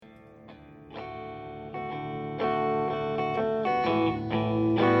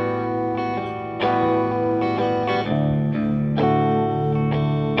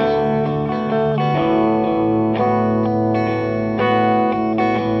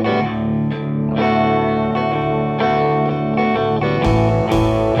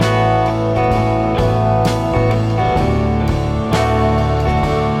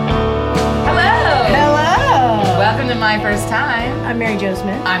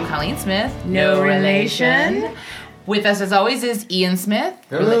I'm Colleen Smith. No relation. With us, as always, is Ian Smith.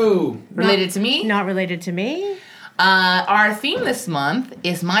 Hello. Related to me. Not related to me. Our theme this month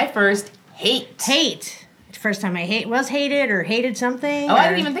is my first hate. Hate. First time I was hated or hated something. Oh, I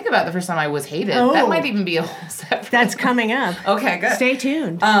didn't even think about the first time I was hated. Oh. That might even be a whole separate. That's coming up. Okay, good. Stay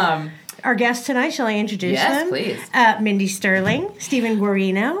tuned. Our guests tonight, shall I introduce them? Yes, please. Mindy Sterling, Stephen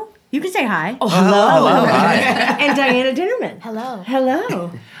Guarino. You can say hi. Oh, hello. Hi. And Diana Dinnerman. Hello.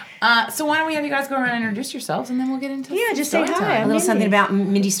 Hello. So why don't we have you guys go around and introduce yourselves, and then we'll get into Yeah, just say story hi. time. A little something about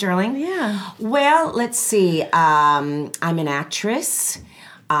Mindy Sterling. Yeah. Well, let's see. I'm an actress.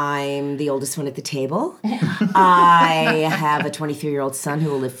 I'm the oldest one at the table. I have a 23-year-old son who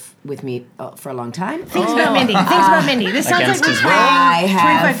will live with me for a long time. Things about Mindy. Things about Mindy. This sounds Against like we're his playing I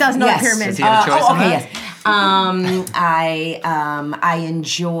have $25,000 pyramid. Does he have a choice in okay, that? yes.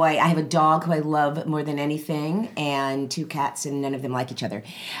 I have a dog who I love more than anything, and 2 cats, and none of them like each other.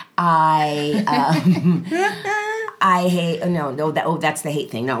 I hate. That's the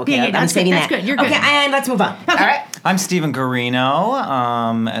hate thing. No, okay, Yeah, I'm that's stating good, that. that's good, you're good. Okay, and let's move on. All right. I'm Stephen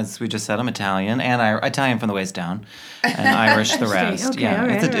Guarino. As we just said, I'm Italian, and Italian from the waist down, and Irish the rest. Okay, yeah, all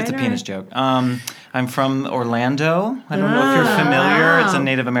right, it's a all penis right. joke. I'm from Orlando. I don't know if you're familiar. It's a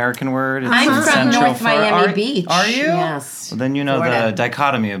Native American word. It's I'm in from Central North Miami Beach. Are you? Yes. Well, then you know Florida. the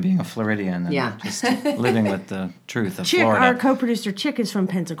dichotomy of being a Floridian and Yeah. just living with the truth of Chick, Florida. our co-producer Chick is from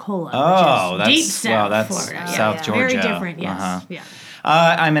Pensacola. Oh, which is that's deep well, south that's Florida. South Yeah. Georgia. Very different, yes. Uh-huh. Yeah.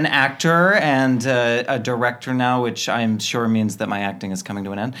 I'm an actor and a director now, which I'm sure means that my acting is coming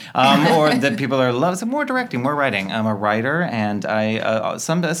to an end, or that people are loving more directing, more writing. I'm a writer, and I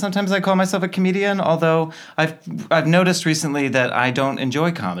sometimes I call myself a comedian. Although I've noticed recently that I don't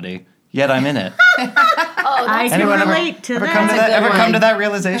enjoy comedy, yet I'm in it. I can Anyone relate to ever that. come to that? That's a Ever good come one. to that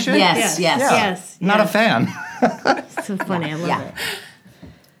realization? Yes. Yeah. Yes. Not a yes. fan. So funny. I love Yeah. it.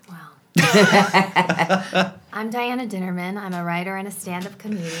 Wow. I'm Diana Dinnerman. I'm a writer and a stand-up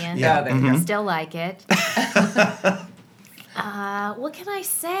comedian. Yeah, there you go. Still like it. What can I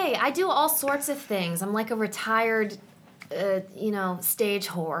say? I do all sorts of things. I'm like a retired, stage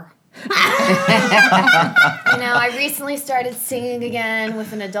whore. I recently started singing again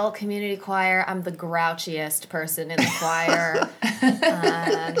with an adult community choir. I'm the grouchiest person in the choir.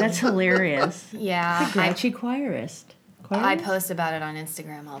 That's hilarious. Yeah, Grouchy choirist. I post about it on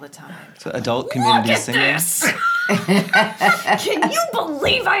Instagram all the time. So adult community singing. Can you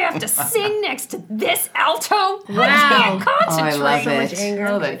believe I have to sing next to this alto? Wow. I can't concentrate. I love So much it. anger.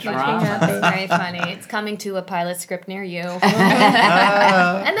 Oh, that much drama. being It's happy. very funny. It's coming to a pilot script near you. And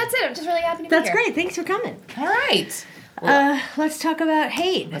that's it. I'm just really happy to be That's here. great. Thanks for coming. All right. Let's talk about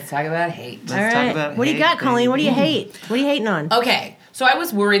hate. Let's talk about hate. All Let's talk right. about What do you hate, got, Colleen? What do you baby. hate? What are you hating on? Okay, so I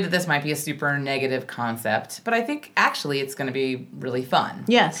was worried that this might be a super negative concept, but I think actually it's going to be really fun.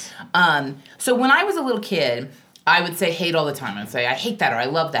 Yes. So when I was a little kid, I would say hate all the time. I would say, I hate that or I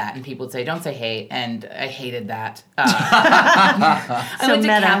love that. And people would say, don't say hate. And I hated that. I went to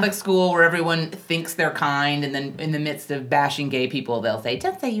meta. Catholic school where everyone thinks they're kind. And then in the midst of bashing gay people, they'll say,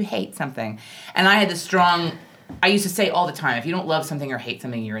 don't say you hate something. And I had this strong... I used to say all the time, if you don't love something or hate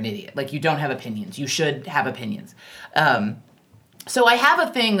something, you're an idiot. Like, you don't have opinions. You should have opinions. So I have a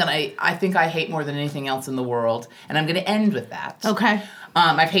thing that I think I hate more than anything else in the world, and I'm going to end with that. Okay.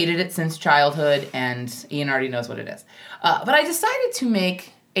 I've hated it since childhood, and Ian already knows what it is. But I decided to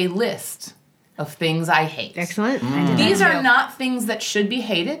make a list of things I hate. Excellent. I did These that are too. not things that should be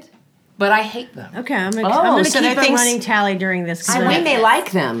hated, but I hate them. Okay, I'm Oh, gonna so keep they're a things- running tally during this. I may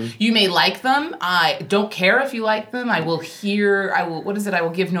like them. You may like them. I don't care if you like them. I will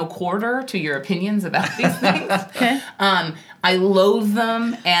give no quarter to your opinions about these things. Okay. I loathe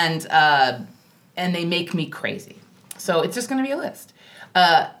them, and they make me crazy. So it's just going to be a list.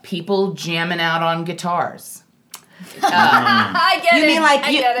 People jamming out on guitars. I get You it. mean like I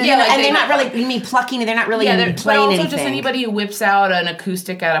you, get it. you know, like and they- they're not really. You mean plucking? They're not really But playing also anything. just anybody who whips out an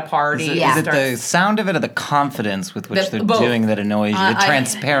acoustic at a party. Is it, Yeah. is it the sound of it or the confidence with which they're Both. doing that annoys you? The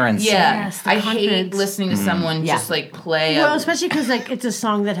transparency. Yeah, Yes, the I hate confidence. listening to someone Yeah. just like play. Well, especially because it's a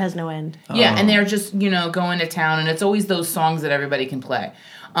song that has no end. Yeah, and they're just, going to town, and it's always those songs that everybody can play.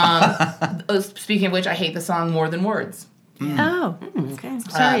 Speaking of which, I hate the song More Than Words. Oh, Okay.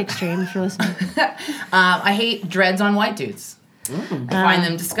 sorry, Extreme, if you're listening. I hate dreads on white dudes. I find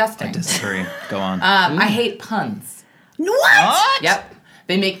them disgusting. Disagree. Go on. I hate puns. What? Yep.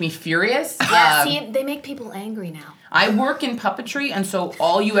 They make me furious. Yeah, see, they make people angry now. I work in puppetry, and so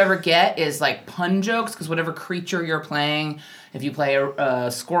all you ever get is like pun jokes, because whatever creature you're playing, if you play a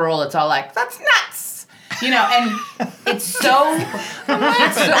squirrel, it's all like, that's nuts! And it's so stupid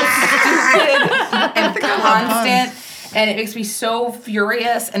and constant. and it makes me so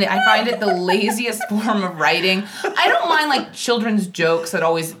furious, and I find it the laziest form of writing. I don't mind like children's jokes that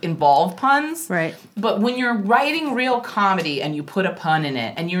always involve puns, Right. But when you're writing real comedy and you put a pun in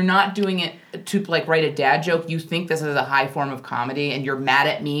it, and you're not doing it to like write a dad joke, you think this is a high form of comedy, and you're mad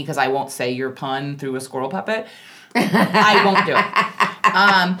at me because I won't say your pun through a squirrel puppet. I won't do it.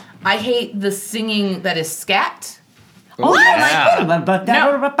 I hate the singing that is scat. Oh,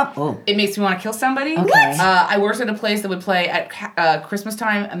 yeah. Oh. It makes me want to kill somebody. Okay. I worked at a place that would play at Christmas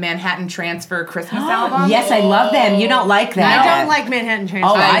time a Manhattan Transfer Christmas album. Yes, I love them. You don't like them. I don't like Manhattan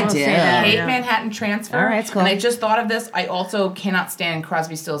Transfer. Oh, I will do. say that, I hate yeah. Manhattan Transfer. All right, it's cool. And I just thought of this. I also cannot stand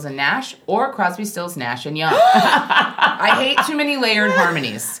Crosby, Stills and Nash or Crosby, Stills, Nash and Young. I hate too many layered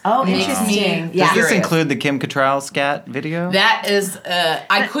harmonies. Oh, It makes me interesting. Does Yeah. this furious. include the Kim Cattrall scat video? That is,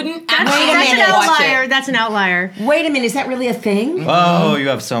 I couldn't That's, actually Wait a that's an minute. watch outlier. it. That's an outlier. Wait a minute, is that really a thing? Oh, you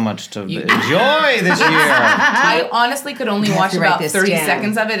have so much to enjoy this year. I honestly could only have watch to write about this 30 down.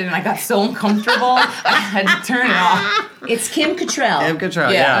 seconds of it, and I got so uncomfortable, I had to turn it off. It's Kim Cattrall. Kim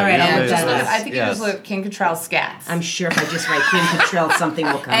Cattrall, Yeah, yeah. all right, you I'll know, look Just that look up. at, I think you yes. just look at King Cattrall scats. I'm sure if I just write Kim Cattrall, something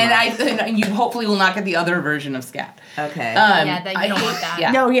will come and up. and you hopefully will not get the other version of scat. Okay. Yeah, that you don't want that.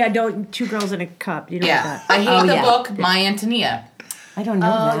 Yeah. No, yeah, don't. Two girls in a cup. You don't Yeah, want I hate Oh, the yeah. book My Antonia. I don't know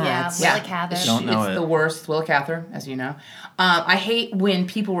Oh, that. yeah. Yeah. Willa Cather. Don't know It's it. the worst. Willa Cather, as you know. I hate when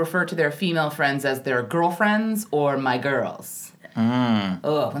people refer to their female friends as their girlfriends or my girls.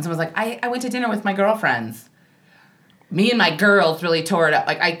 Ugh, when someone's like, I went to dinner with my girlfriends. Me and my girls really tore it up.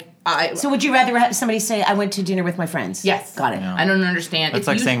 Like I So would you rather have somebody say, I went to dinner with my friends? yes, Got it. Yeah. I don't understand. It's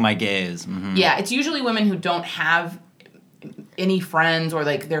like saying my gays. Mhm. Yeah, it's usually women who don't have any friends, or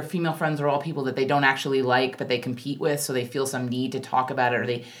like their female friends are all people that they don't actually like but they compete with, so they feel some need to talk about it, or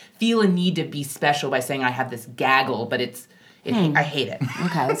they feel a need to be special by saying I have this gaggle, but I hate it.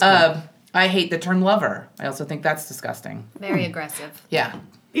 Okay, that's cool. I hate the term lover. I also think that's disgusting. Very aggressive. Yeah.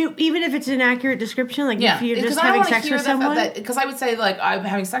 even if it's an accurate description, like Yeah, if you're because just I having don't want sex to hear with someone. because I would say like I'm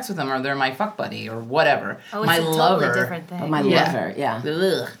having sex with them, or they're my fuck buddy, or whatever. Oh, it's my a lover. totally different thing. Oh, my Yeah. lover, yeah.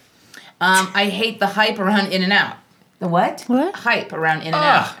 Ugh. I hate the hype around In-N-Out. The what? What? Hype around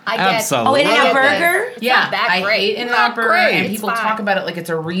In-N-Out. I get- Absolutely. Oh, In-N-Out I get Burger? It's Yeah, not that I great. hate In-N-Out Not Burger, great. and It's people fine. talk about it like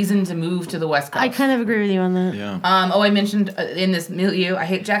it's a reason to move to the West Coast. I kind of agree with you on that. Yeah. I mentioned in this milieu, I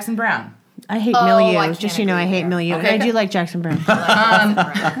hate Jackson Brown. I hate Oh, milieu. I Just can't so you know, I agree hate there. milieu. Okay. And I do like Jackson Brown.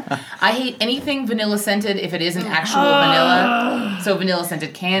 I hate anything vanilla scented if it isn't actual vanilla. So vanilla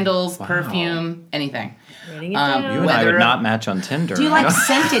scented candles, perfume, anything. Writing it down. You and I Whether- would not match on Tinder. Do you like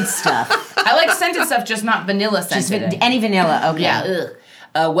scented stuff? I like scented stuff, just not vanilla Just scented. any vanilla, okay.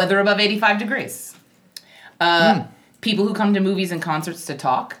 Yeah, weather above 85 degrees. People who come to movies and concerts to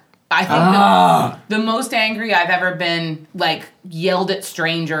talk. I think the most angry I've ever been, like, yelled at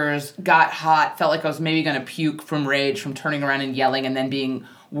strangers, got hot, felt like I was maybe going to puke from rage from turning around and yelling, and then being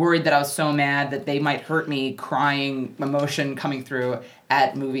worried that I was so mad that they might hurt me, crying, emotion coming through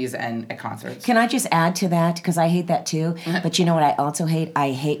at movies and at concerts. Can I just add to that? Because I hate that too. But you know what I also hate?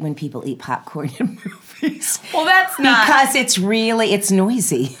 I hate when people eat popcorn in movies. Well, that's not... Because it's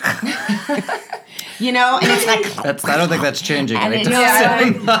noisy. You know? And it's like... I don't think that's changing. And It it- just- Yeah, I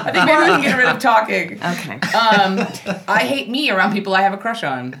think maybe we can get rid of talking. Okay. I hate me around people I have a crush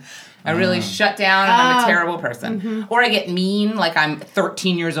on. I really shut down and I'm a terrible person. Or I get mean, like I'm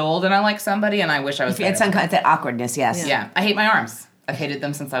 13 years old and I like somebody and I wish I was It's better. that awkwardness, yes. Yeah, I hate my arms. I've hated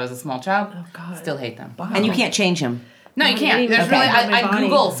them since I was a small child. Oh, God. Still hate them. And you can't change them. No, you can't. There's Okay. really, My I body.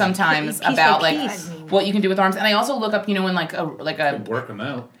 Google sometimes Piece by about like piece. what you can do with arms. And I also look up, you know, when like a Work them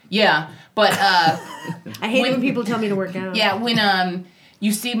out. yeah, but I hate when- when people tell me to work out. yeah, when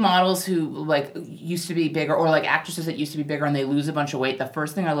you see models who like used to be bigger, or like actresses that used to be bigger and they lose a bunch of weight, the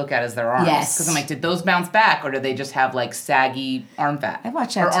first thing I look at is their arms. Yes. Because I'm like, did those bounce back, or do they just have like saggy arm fat? I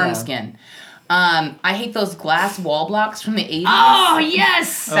watch that or arm too. skin. I hate those glass wall blocks from the 80s. Oh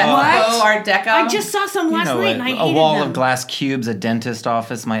yes. That faux Art Deco. I just saw some last You know, night and I a hated wall them. of glass cubes a dentist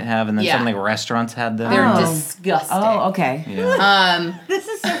office might have, and then Yeah. suddenly restaurants had them. They're Oh. disgusting. Oh, okay. Yeah. This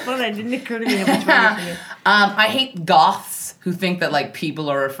is so fun. It didn't occur to me how much fun it is. I hate goths who think that like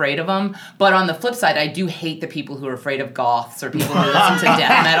people are afraid of them. But on the flip side, I do hate the people who are afraid of goths or people who listen to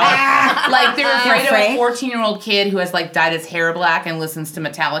death metal. Like they're afraid of a afraid? 14-year-old kid who has like dyed his hair black and listens to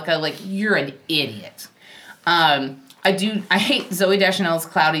Metallica. Like you're an idiot. I hate Zoe Deschanel's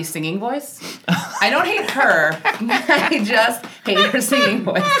cloudy singing voice. I don't hate her. I just hate her singing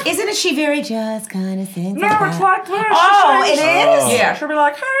voice. Isn't it she very just kind of thing? No, it's like this. Oh, it is? Oh. Yeah, she'll be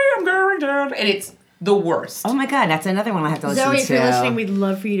like, "Hey, I'm going down," and it's the worst. Oh my God, that's another one I have to listen Zoe, to. if you're listening, we'd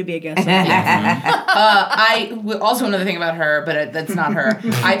love for you to be a guest. Also another thing about her, but that's not her.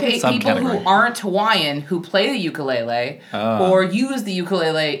 I hate people who Subcategory. aren't Hawaiian who play the ukulele or use the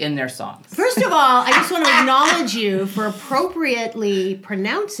ukulele in their songs. First of all, I just want to acknowledge you for appropriately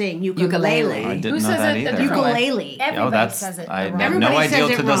pronouncing ukulele. I didn't Who know says that it either. different way? Ukulele. Everybody that's says it. I the have wrong no Everybody ideal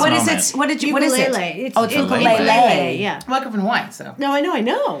says to it this wrong. What is moment. it? What is Ukulele. it? It's Oh, it's ukulele. Yeah. Well, I come from Hawaii, so. No, I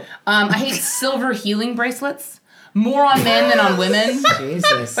know. I hate silver healing bracelets. More on men than on women.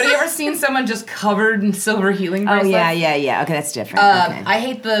 Jesus. But have you ever seen someone just covered in silver healing Oh bracelets? yeah. Okay, that's different. Okay. I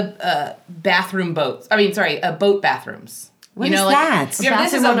hate the bathroom boats. Boat bathrooms. What is that? This is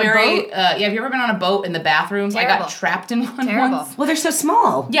Bathroom a on a very. boat? Have you ever been on a boat in the bathrooms? I Terrible. got trapped in one Terrible. once. Well, they're so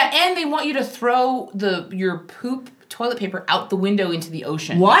small. Yeah, and they want you to throw your poop toilet paper out the window into the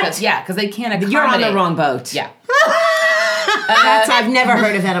ocean. What? Because they can't accommodate. You're on the wrong boat. Yeah. I've never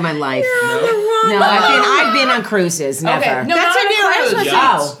heard of that in my life. No, I've been on cruises. Never. Okay. No, That's not a new cruise. cruise.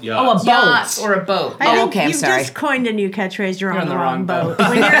 Yachts. Oh, a boat. Yachts or a boat. I think okay, I'm you've sorry. just coined a new catchphrase. You're on the wrong boat.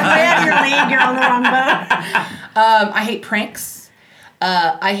 When you're way out of your league, you're on the wrong boat. I hate pranks.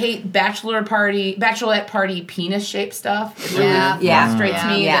 I hate bachelorette party penis shaped stuff. It really frustrates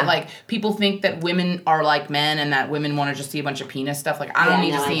me Yeah. that like people think that women are like men and that women want to just see a bunch of penis stuff. Like I don't Yeah,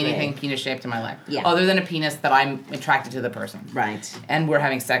 need no, to I see agree. anything penis shaped in my life, Yeah. other than a penis that I'm attracted to the person. Right. And we're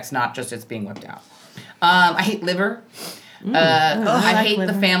having sex, not just it's being whipped out. I hate liver. I like hate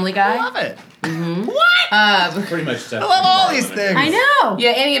liver. the Family Guy. Love it. Pretty much stuff. I love all these things. I know.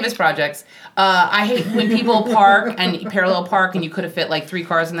 Yeah, any of his projects. I hate when people park and parallel park and you could have fit like 3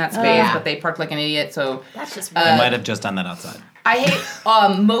 cars in that space, yeah. but they parked like an idiot. So That's just I might have just done that outside. I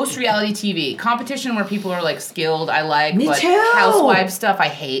hate most reality TV competition where people are like skilled. I like, Me but too. housewives stuff I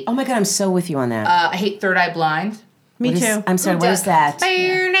hate. Oh my God, I'm so with you on that. I hate Third Eye Blind. Me What is- too. I'm sorry. Who What does- is that? It's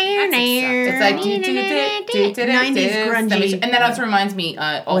like 90s grungy. And that also reminds me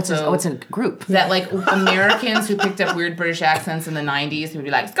also It's a group. that like Americans who picked up weird British accents in the 90s would be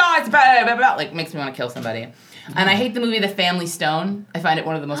like, Scots, blah, blah, blah, like makes me want to kill somebody. And I hate the movie The Family Stone. I find it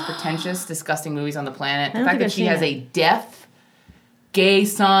one of the most pretentious, disgusting movies on the planet. The don't fact think that I've she seen has it. a deaf gay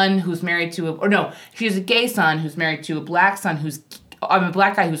son who's married to she has a gay son who's married to a black son I'm a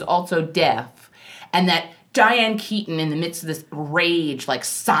black guy who's also deaf, and that Diane Keaton, in the midst of this rage, like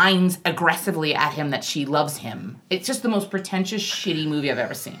signs aggressively at him that she loves him. It's just the most pretentious, shitty movie I've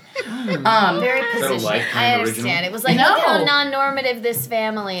ever seen. very a positioned. Lifetime I original? understand. It was like, No. look how non-normative this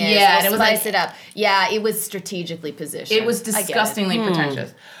family is. Yeah, and We'll it was spice like- it up. Yeah, it was strategically positioned. It was I get it. disgustingly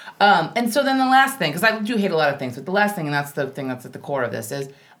pretentious. And so then the last thing, because I do hate a lot of things, but the last thing, and that's the thing that's at the core of this, is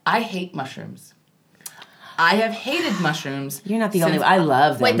I hate mushrooms. I have hated mushrooms. You're not the only since- one. I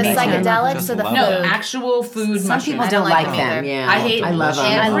love them. Wait, the Me too. psychedelics or the love No, food? actual food Some mushrooms. people I don't don't like like them. them Yeah, I hate I love them.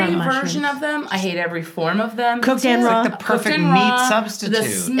 every I love version mushrooms. of them. I hate every form of them. Cooked and raw. Like the perfect Cooked and meat raw. substitute. The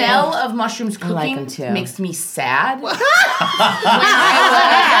smell of mushrooms I like cooking them too. makes me sad. When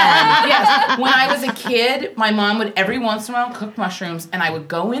I was a kid, my mom would every once in a while cook mushrooms, and I would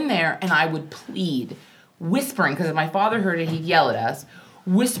go in there and I would plead, whispering, because if my father heard it, he'd yell at us,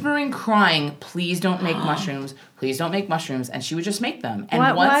 whispering, crying, please don't make mushrooms, please don't make mushrooms, and she would just make them. And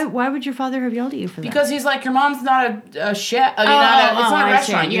Why would your father have yelled at you for that? because he's like, your mom's not a chef. It's not a I see.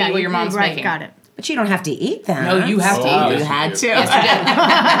 restaurant. You Yeah, eat what your mom's right, making. Got it. But you don't have to eat them. No, you have to Oh, eat yes, it. you had to. Yes,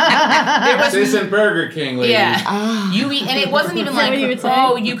 you did. There was This and Burger King, ladies. Yeah. You eat, and it wasn't even Is that like, what you would say?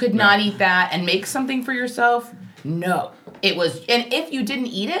 oh, you could not eat that and make something for yourself. No. It was, and if you didn't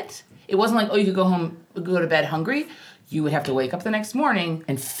eat it, it wasn't like, oh, you could go to bed hungry. You would have to wake up the next morning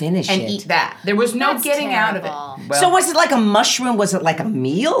And finish and it. eat that. There was no That's getting out of terrible. it. So was it like a mushroom? Was it like a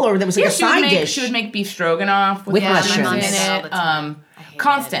meal, or there was like Yeah, a side dish? she would make beef stroganoff with With mushrooms mushrooms. in All it. the time. I hated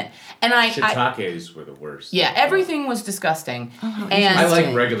Constant. And I Shiitakes were the worst. yeah, everything was disgusting. And I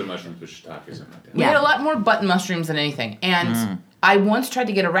like regular mushrooms, but shiitakes I'm not down. we had a lot more button mushrooms than anything. And I once tried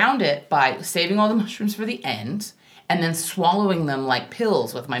to get around it by saving all the mushrooms for the end and then swallowing them like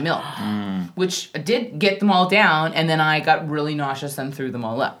pills with my milk, which did get them all down, and then I got really nauseous and threw them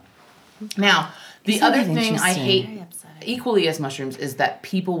all up. Now, the Isn't other that thing I interesting? hate Very upsetting. equally as mushrooms is that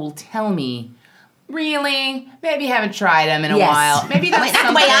people will tell me, really? Maybe you haven't tried them in a Yes. while. Maybe that's Not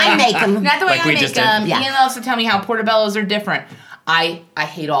the way I make them. Not the way Like I we make just did. them. Yeah. You can also tell me how portobellos are different. I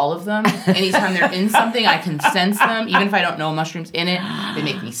hate all of them. Anytime they're in something, I can sense them. Even if I don't know mushrooms in it, they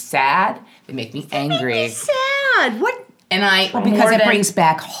make me sad. They make me angry. Sad. What? And I because more it than- brings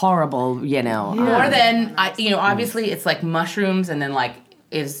back horrible, more than I, obviously it's like mushrooms and then like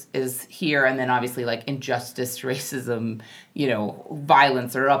is here, and then obviously like injustice, racism,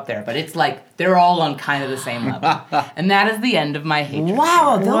 violence are up there. But it's like they're all on kind of the same level, and that is the end of my hatred.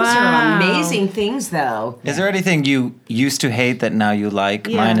 Wow, those are amazing things, though. Is there anything you used to hate that now you like?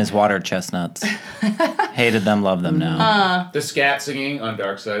 Yeah. Mine is water chestnuts. Hated them, love them now. The scat singing on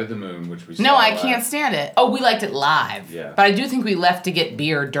Dark Side of the Moon, which we saw No, I live. can't stand it. Oh, we liked it live. Yeah. But I do think we left to get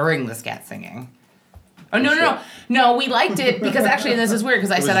beer during the scat singing. Oh, no, we liked it because actually, and this is weird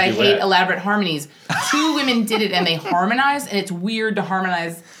because I was said a I duet. hate elaborate harmonies. 2 women did it and they harmonized, and it's weird to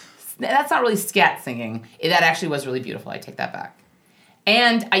harmonize. That's not really scat singing. That actually was really beautiful. I take that back.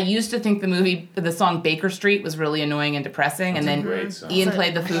 And I used to think the song Baker Street was really annoying and depressing, and That's a then great song. Ian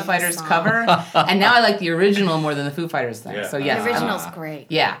played the I Foo love the Fighters song. cover, and now I like the original more than the Foo Fighters thing. Yeah. So The yes, The original's great.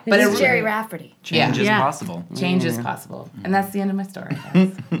 yeah, but It's it, Jerry Rafferty. Change is Yeah. possible. change is possible, and that's the end of my story.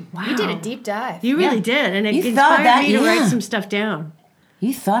 guys. Wow. You did a deep dive. You really Yeah. did, and it You thought inspired that, me to yeah. write some stuff down.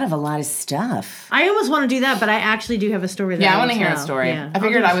 You thought of a lot of stuff. I almost want to do that, but I actually do have a story that Yeah, I want want to hear a story. Yeah. I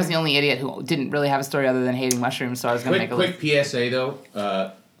figured I'll do I was a the only idiot who didn't really have a story other than hating mushrooms, so I was going to make a list. Quick PSA though,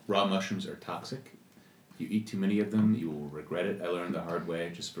 raw mushrooms are toxic. If you eat too many of them, you will regret it. I learned the hard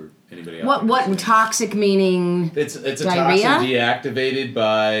way, just for anybody else. What toxic meaning? It's a Diarrhea? toxin deactivated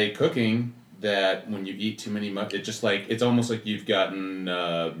by cooking that when you eat too many it just like, it's almost like you've gotten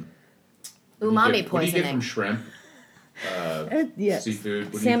Umami what do you get poisoning. from shrimp? yeah.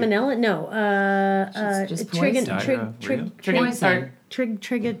 Seafood. What do you get? Salmonella? No. Just Trigon. poison. Trigon.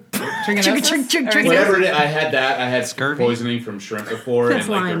 Whatever it is, I had that. I had Scurvy? poisoning from shrimp before, That's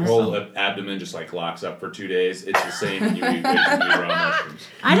and like Lyme. your whole abdomen just like locks up for 2 days. It's the same when you eat raw mushrooms.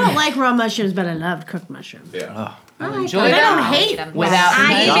 I don't like raw mushrooms, but I love cooked mushrooms. Yeah. Enjoy But I them don't hate them. without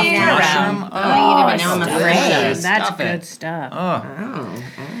I being eat it. around. Oh, now I'm afraid. delicious. That's Stuff good it. stuff. Oh. Oh,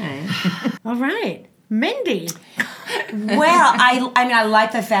 all right. All right. Mindy. Well, I mean, I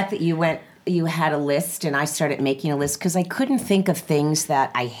like the fact that you had a list, and I started making a list because I couldn't think of things that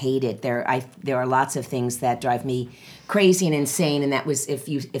I hated. There are lots of things that drive me crazy and insane, and that was if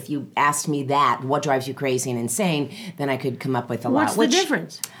you asked me that, what drives you crazy and insane, then I could come up with a What's lot. the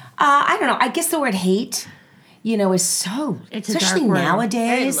difference? I don't know. I guess the word hate, is so, It's a especially dark word. Very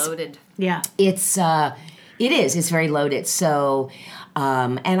nowadays. loaded. Yeah. It is. It's very loaded. So,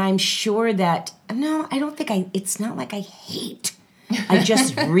 and I'm sure that no, I don't think it's not like I hate. I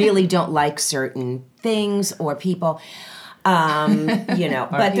just really don't like certain things or people. But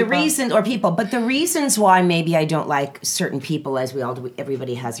the reasons why maybe I don't like certain people, as we all do,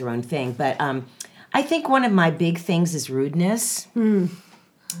 everybody has their own thing. But I think one of my big things is rudeness.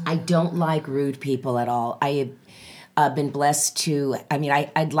 I don't like rude people at all. I have been blessed to,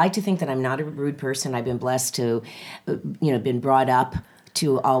 I'd like to think that I'm not a rude person. I've been blessed to, been brought up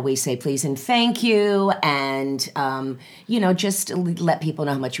to always say please and thank you, and just let people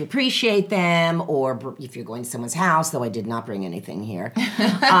know how much you appreciate them, or if you're going to someone's house, though I did not bring anything here,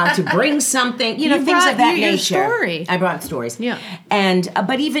 to bring something, things of brought that your nature. story. I brought stories. Yeah. And,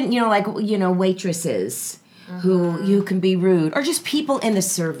 but even, waitresses who you can be rude, or just people in the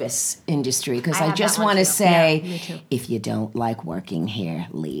service industry, because I I have just that one want to too. say, Yeah, me too. if you don't like working here,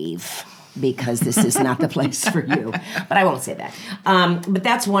 leave. Because this is not the place for you. But I won't say that. But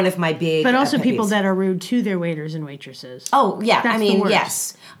that's one of my big. But also pet people peeves. that are rude to their waiters and waitresses. Oh yeah, That's the worst.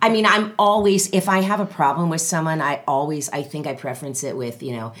 yes. I'm always, if I have a problem with someone, I think I preference it with,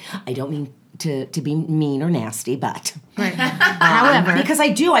 I don't mean to be mean or nasty, but Right. However, because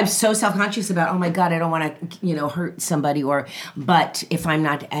I'm so self-conscious about, oh my God, I don't want to, hurt somebody, but if I'm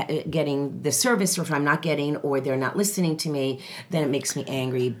not getting the service, or if I'm not getting, or they're not listening to me, then it makes me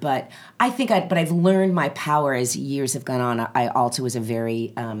angry. But I've learned my power as years have gone on. I also was a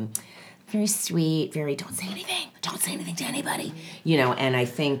very, very sweet, very don't say anything to anybody, and I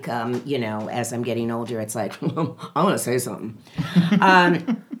think, as I'm getting older, it's like, I want to say something.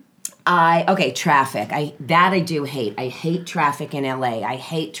 Traffic. I do hate. I hate traffic in LA. I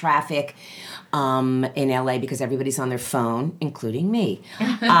hate traffic in LA because everybody's on their phone, including me.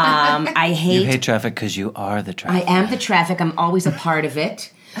 I hate. You hate traffic because you are the I traffic. am the traffic. I'm always a part of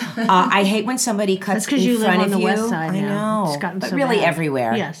it. I hate when somebody cuts That's 'cause in you live front on of the you. west side I now. know, It's gotten but so really bad.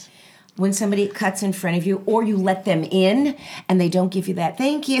 everywhere. Yes. When somebody cuts in front of you, or you let them in and they don't give you that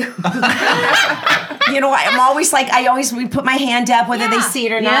thank you. I'm always like, I always put my hand up whether they see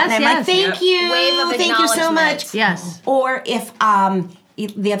it or not, Yes, and I'm yes. like, thank you, Wave of thank you so much. acknowledgement. Yes. Or if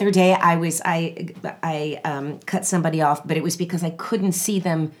the other day I cut somebody off, but it was because I couldn't see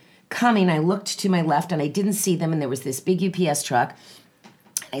them coming. I looked to my left and I didn't see them, and there was this big UPS truck.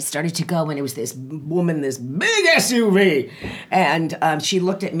 I started to go, and it was this woman, this big SUV, and she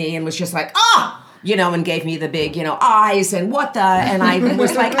looked at me and was just like, and gave me the big, eyes and what the, and I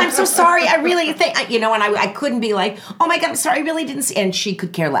was like, I'm so sorry, I really think, and I couldn't be like, oh my God, I'm sorry, I really didn't see, and she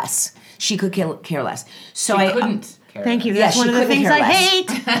could care less. She could care less. So She I couldn't. Thank you. That's one of the things I hate.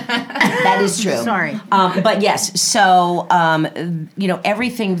 That is true. Sorry. But yes, so,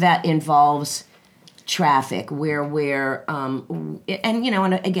 everything that involves traffic where we're, and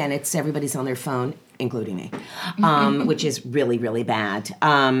again, it's everybody's on their phone, including me, which is really, really bad.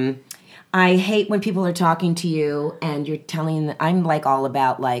 I hate when people are talking to you and you're telling them, I'm like all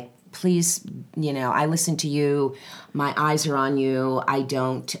about like, please, I listen to you, my eyes are on you, I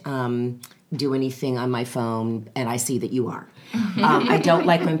don't do anything on my phone, and I see that you are. I don't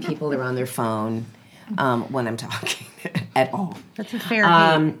like when people are on their phone when I'm talking at all. That's a fair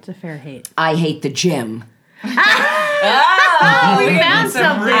hate. It's a fair hate. I hate the gym. We found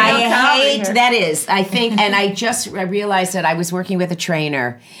something. I think, and I realized that I was working with a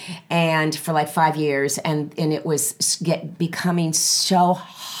trainer, and for like 5 years, and it was becoming so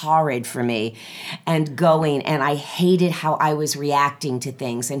horrid for me, and I hated how I was reacting to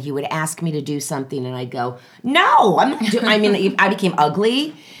things, and he would ask me to do something, and I'd go, no, I'm not I became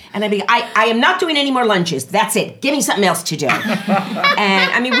ugly. And I am not doing any more lunches. That's it. Give me something else to do.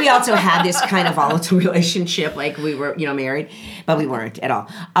 And we also had this kind of volatile relationship, like we were, married, but we weren't at all.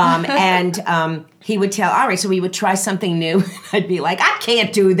 He would tell, all right, so we would try something new. I'd be like, I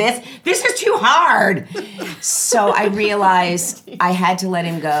can't do this. This is too hard. So I realized I had to let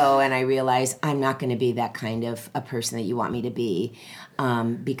him go, and I realized I'm not going to be that kind of a person that you want me to be.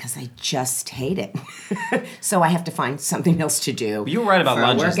 Because I just hate it. So I have to find something else to do. You were right about for a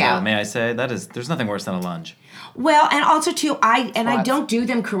lunges, though, workout. may I say? There's nothing worse than a lunge. Well, and also too, I don't do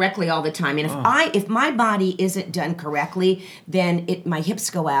them correctly all the time. And if my body isn't done correctly, then my hips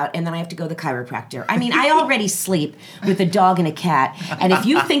go out, and then I have to go to the chiropractor. I already sleep with a dog and a cat, and if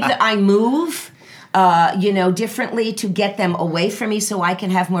you think that I move differently to get them away from me so I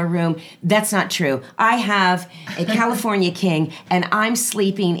can have more room, that's not true. I have a California king, and I'm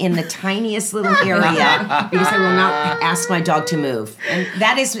sleeping in the tiniest little area because I will not ask my dog to move. And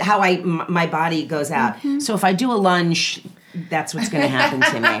that is how my body goes out. So if I do a lunge, that's what's going to happen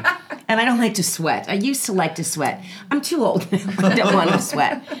to me. And I don't like to sweat. I used to like to sweat. I'm too old now. I don't want to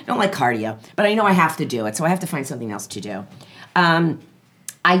sweat. I don't like cardio. But I know I have to do it, so I have to find something else to do.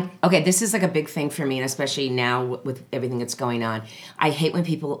 This is like a big thing for me, and especially now with everything that's going on. I hate when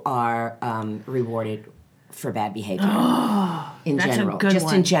people are rewarded for bad behavior. In that's general, a good just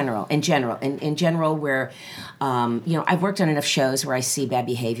one. in general, where I've worked on enough shows where I see bad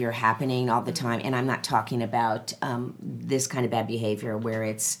behavior happening all the time, and I'm not talking about this kind of bad behavior where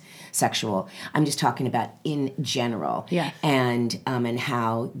it's sexual. I'm just talking about in general, and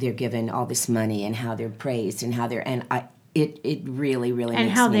how they're given all this money, and how they're praised, and how they're It really, really and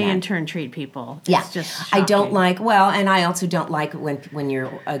makes how me they mad. in turn treat people. It's Yeah, just I don't shocking. like. Well, and I also don't like when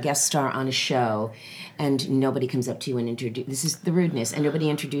you're a guest star on a show, and nobody comes up to you and introduce. This is the rudeness, and nobody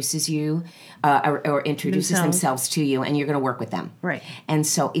introduces you or introduces themselves to you, and you're going to work with them. Right. And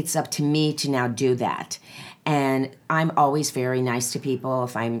so it's up to me to now do that. And I'm always very nice to people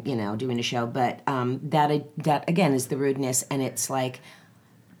if I'm doing a show, but that again is the rudeness, and it's like,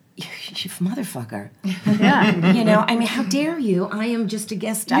 you motherfucker. Yeah. How dare you? I am just a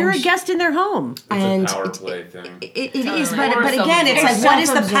guest. You're a guest in their home. It's a power play thing. It is, but Or again, it's like, self-absorbed. what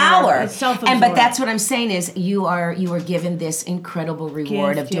is the power? It's self-absorbed. But that's what I'm saying is you are given this incredible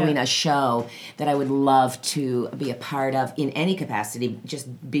reward Gift, of doing yeah. a show that I would love to be a part of in any capacity,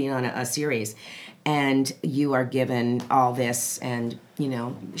 just being on a series, and you are given all this, and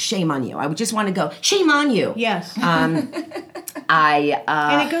shame on you. I would just want to go, shame on you. Yes. And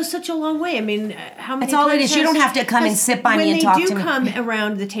it goes such a long way. How many That's all it times is. You don't have to come and sit by me and talk to me. When they do come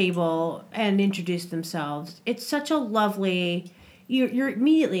around the table and introduce themselves, it's such a lovely... You're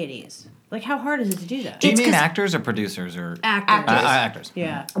immediately at ease. Like, how hard is it to do that? Do you It's mean 'cause- actors or producers or Actors. actors?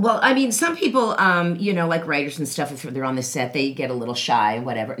 Yeah. Well, some people, like writers and stuff, if they're on the set, they get a little shy and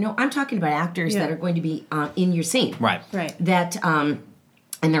whatever. No, I'm talking about actors that are going to be in your scene. Right. Right. That,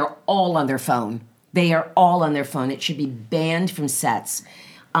 and they're all on their phone. They are all on their phone. It should be banned from sets.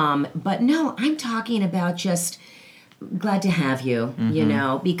 But no, I'm talking about just glad to have you,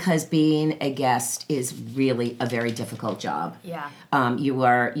 because being a guest is really a very difficult job. Yeah. You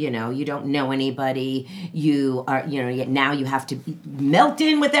are, you don't know anybody. You are, yet now you have to melt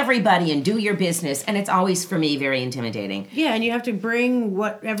in with everybody and do your business. And it's always, for me, very intimidating. Yeah, and you have to bring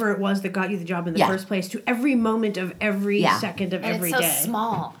whatever it was that got you the job in the Yeah. first place to every moment of every second of And every it's so day.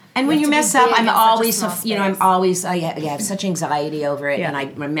 small. And when you have to mess be up, big I'm in such a always, small I have such anxiety over it, Yeah. and I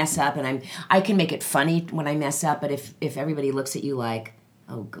mess up, and I can make it funny when I mess up, but if everybody looks at you like,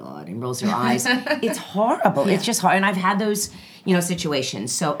 oh God, and rolls her eyes. It's horrible. It's just hard. And I've had those,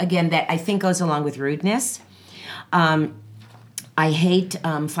 situations. So again, that I think goes along with rudeness. I hate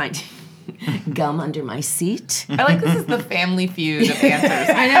finding gum under my seat. I like this is the Family Feud of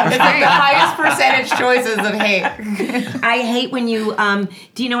answers. I know. It's like the highest percentage choices of hate. I hate when you,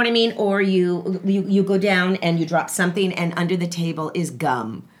 do you know what I mean? Or you go down and you drop something and under the table is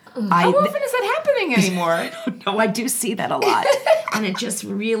gum. How often is that happening anymore? No, I do see that a lot. And it just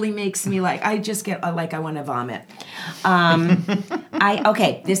really makes me I just get like I want to vomit.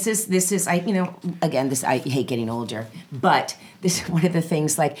 This is again, I hate getting older, but this is one of the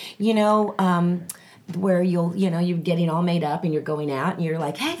things where you're getting all made up and you're going out and you're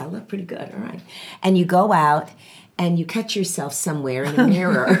like, hey, I look pretty good, all right. And you go out and you catch yourself somewhere in a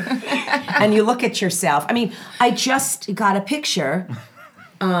mirror and you look at yourself. I mean, I just got a picture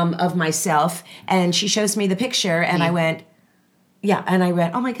of myself, and she shows me the picture, and I went,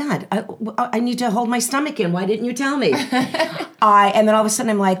 oh my God, I need to hold my stomach in. Why didn't you tell me? And then all of a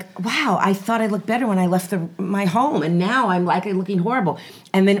sudden I'm like, wow, I thought I looked better when I left my home, and now I'm looking horrible.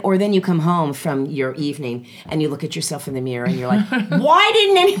 And then you come home from your evening and you look at yourself in the mirror and you're like, why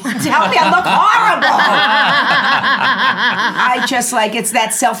didn't anyone tell me I look horrible? I just it's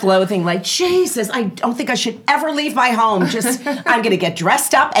that self-loathing, Jesus, I don't think I should ever leave my home. I'm going to get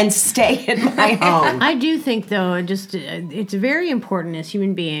dressed up and stay in my home. I do think, though, it's very important as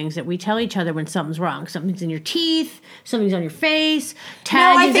human beings that we tell each other when something's wrong. Something's in your teeth, something's on your face.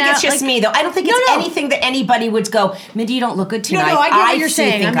 No, I think it's just me, though. I don't think it's anything that anybody would go, Mindy, you don't look good tonight. No, I get what you're saying.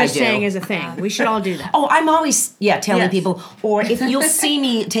 I'm just saying as a thing. We should all do that. Oh, I'm always telling people, or if you'll see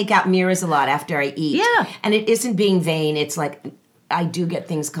me take out mirrors a lot after I eat. Yeah. And it isn't being vain. It's I do get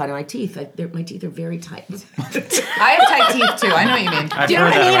things caught in my teeth. My teeth are very tight. I have tight teeth too. I know what you mean. Do you know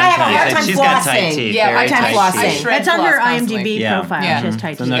what I mean? I have a hard time She's flossing. got tight teeth. Yeah, very I tight flossing. teeth. That's on her Floss constantly. IMDb profile. Yeah. She has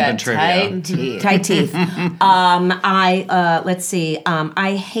tight So teeth. not good trivia. Tight teeth. Tight teeth. Let's see.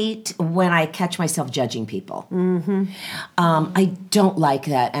 I hate when I catch myself judging people. Mm-hmm. I don't like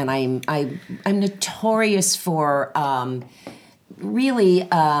that, and I'm notorious for really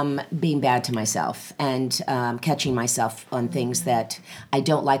being bad to myself and catching myself on things that I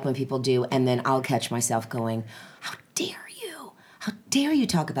don't like when people do, and then I'll catch myself going, how dare you? How dare you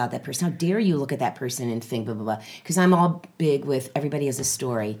talk about that person? How dare you look at that person and think blah, blah, blah. Because I'm all big with everybody has a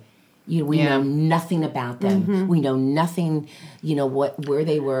story. We know nothing about them. Mm-hmm. We know nothing, where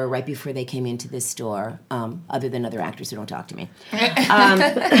they were right before they came into this store, other than other actors who don't talk to me.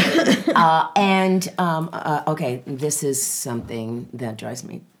 Okay, this is something that drives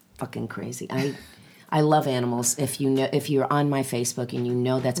me fucking crazy. I love animals. If you're on my Facebook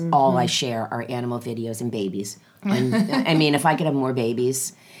and that's all I share are animal videos and babies. And, I mean, if I could have more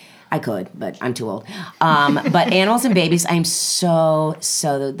babies, I could, but I'm too old. But animals and babies, I'm so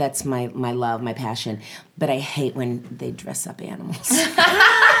that's my love, my passion. But I hate when they dress up animals.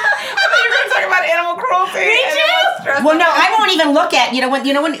 About animal cruelty. Well, no, I won't even look at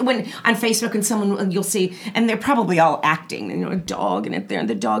when on Facebook and someone you'll see, and they're probably all acting, a dog and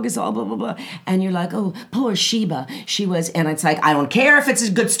the dog is all blah blah blah, and you're like, oh, poor Sheba, she was, and it's like I don't care if it's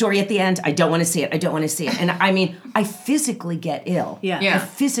a good story at the end, I don't want to see it, and I mean I physically get ill,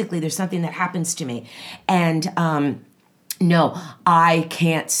 physically there's something that happens to me, and no, I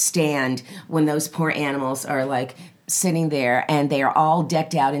can't stand when those poor animals are sitting there and they are all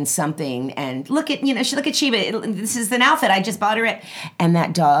decked out in something and look at Sheba, this is an outfit I just bought her it, and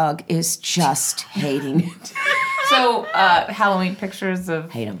that dog is just hating it. So Halloween pictures of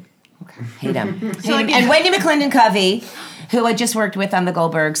hate him. And Wendy McClendon-Covey, who I just worked with on the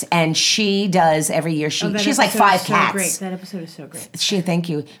Goldbergs, and she does every year. She's like 5 cats. Great. That episode is so great. Thank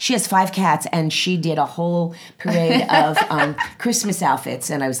you. She has 5 cats, and she did a whole parade of Christmas outfits.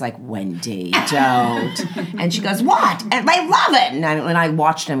 And I was like, Wendy, don't. And she goes, what? And I love it. And I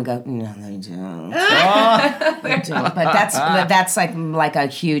watched them and go, no, they don't. They don't. But that's like a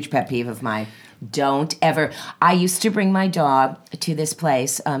huge pet peeve of mine. Don't ever. I used to bring my dog to this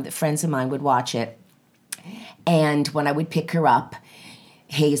place. Friends of mine would watch it. And when I would pick her up,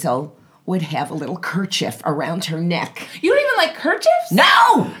 Hazel would have a little kerchief around her neck. You don't even like kerchiefs? No!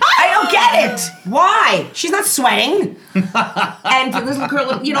 I don't get it! Why? She's not sweating. And the little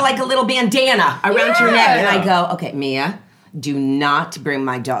girl, like a little bandana around her neck. And I go, okay, Mia, do not bring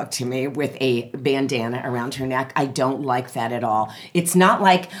my dog to me with a bandana around her neck. I don't like that at all. It's not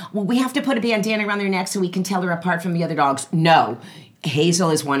like, well, we have to put a bandana around their neck so we can tell her apart from the other dogs. No. Hazel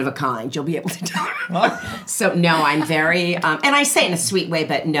is one of a kind. You'll be able to tell her. So, no, I'm very, and I say it in a sweet way,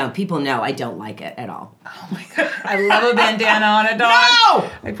 but no, people know I don't like it at all. Oh, my God. I love a bandana on a dog. No!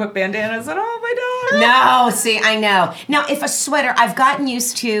 I put bandanas on all my dogs. No, see, I know. Now, if a sweater, I've gotten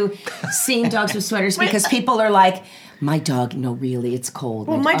used to seeing dogs with sweaters because people are like, my dog, no, really, it's cold.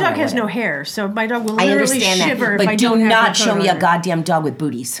 Well, And, my dog oh, has no whatever. hair, so my dog will I literally understand shiver that, if but I do don't have not my show coat me on. a goddamn dog with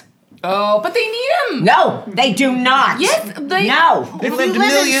booties. Oh, but they need them. No, they do not. Yes, they. No. They've You lived live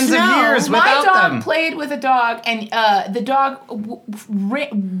in millions of snow. years My without dog them. played with a dog, and the dog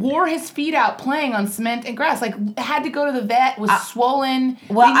wore his feet out playing on cement and grass. Like had to go to the vet, was swollen.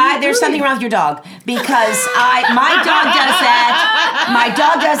 Well, They need there's something booties. wrong with your dog because my dog does that. My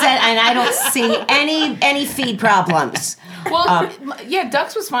dog does that, and I don't see any feed problems. Well, yeah,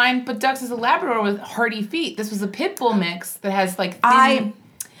 Dux was fine, but Dux is a Labrador with hardy feet. This was a pit bull mix that has like thin.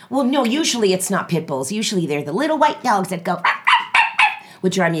 Well, no, usually it's not pit bulls. Usually they're the little white dogs that go,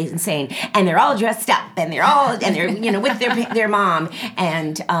 which drive me insane. And they're all dressed up, and they're with their mom,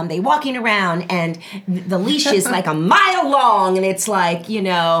 and they walking around, and the leash is like a mile long, and it's like,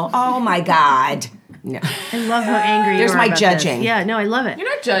 oh my God. No. I love how angry There's you are my about judging. This. Yeah, no, I love it. You're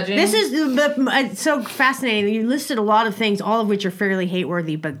not judging. This is it's so fascinating. You listed a lot of things, all of which are fairly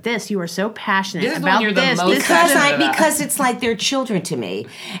hate-worthy, but this, you are so passionate This is the about one you're the this. most This Because is passionate about. because it's like they're children to me,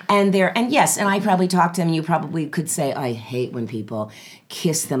 and I probably talk to them. You probably could say, I hate when people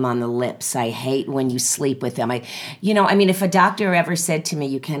kiss them on the lips. I hate when you sleep with them. If a doctor ever said to me,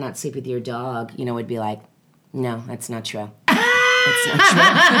 you cannot sleep with your dog, it'd be like, no, that's not true. It's not true.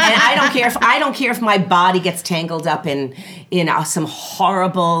 And I don't care if my body gets tangled up in some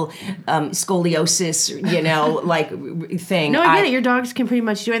horrible scoliosis, thing. No, I get it. Your dogs can pretty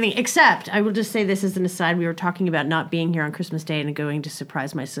much do anything. Except, I will just say this as an aside. We were talking about not being here on Christmas Day and going to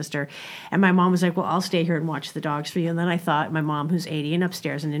surprise my sister. And my mom was like, well, I'll stay here and watch the dogs for you. And then I thought, my mom, who's 80 and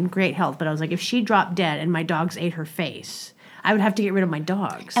upstairs and in great health, but I was like, if she dropped dead and my dogs ate her face, I would have to get rid of my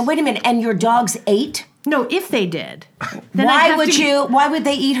dogs. And wait a minute, and your dogs ate? No, if they did. Then I'd Why have why would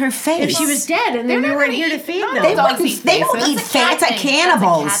they eat her face? If she was dead and then we not weren't gonna here to eat- feed no, them. They Dogs wouldn't. eat They don't faces. eat That's a cat fat. It's a thing. That's a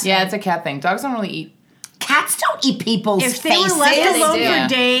cannibals. cat Yeah, it's a cat thing. Dogs don't really eat. Cats don't eat people's If they faces. were left they alone do. for Yeah.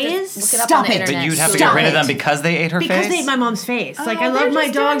 days, Look it up Stop on the it. internet. But you'd have to Stop get rid of it. them because they ate her because face? they ate my mom's face. Like, I they're love my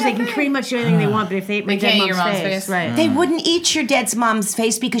just doing dogs. their They can thing. pretty much do anything they want, but if they ate my They dead can't eat mom's your mom's face, face. right. They wouldn't eat your dead mom's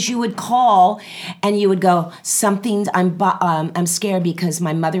face because you would call and you would go, I'm scared because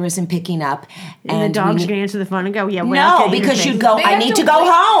my mother isn't picking up. And the dog's going to answer the phone and go, yeah, we're No, not gonna eat your because face. you'd go, They I have need to to go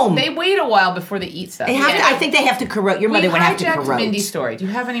wait- home. They wait a while before they eat stuff. They have to, I think they have to corrode. Your mother would have to hijacked corrode. Mindy's story. Do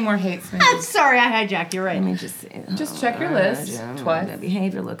you have any more hates, Mindy? I'm sorry, I hijacked. You're right. Let me just Just check your list twice. The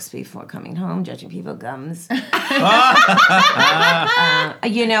behavior looks before coming home, judging people gums.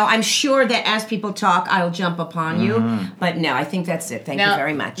 I'm sure that as people talk, I'll jump upon you. But no, I think that's it. Thank you Now,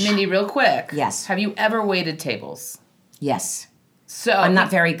 very much. Mindy, real quick. Yes. Have you ever waited tables? Yes. So I'm not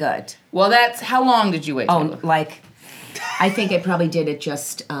very good. Well, that's how long did you wait? Oh, tables? I think I probably did it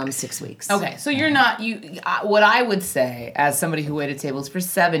just 6 weeks. Okay, so you're not what I would say as somebody who waited tables for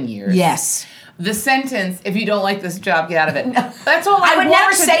 7 years. Yes. The sentence, if you don't like this job, get out of it. That's all I I would want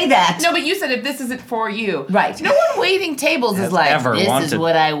never to- say that. No, but you said if this isn't for you. Right. No one waiting tables is Has like, ever this is wanted-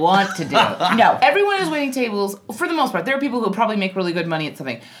 what I want to do. No. Everyone is waiting tables, for the most part. There are people who probably make really good money at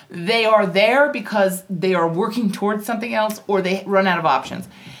something. They are there because they are working towards something else or they run out of options.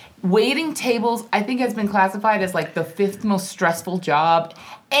 Waiting tables, I think, has been classified as like the 5th most stressful job.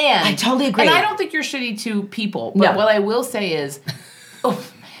 And I totally agree. And I don't think you're shitty to people. But No. what I will say is,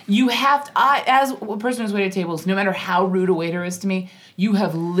 you have to, as a person who's waited tables, no matter how rude a waiter is to me, you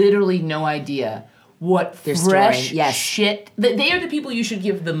have literally no idea what Their fresh story, yes. shit. They are the people you should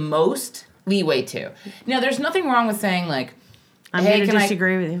give the most leeway to. Now, there's nothing wrong with saying like, I'm hey, going to can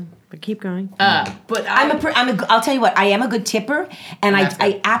disagree with you, but keep going. but I'll tell you what, I am a good tipper, and That's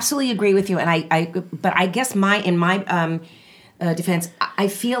I good. absolutely agree with you. And but I guess in my defense, I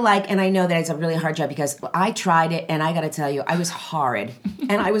feel like, and I know that it's a really hard job because I tried it, and I got to tell you, I was horrid,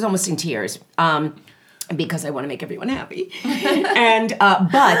 and I was almost in tears. Because I want to make everyone happy. And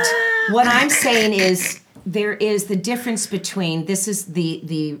but what I'm saying is there is the difference between, this is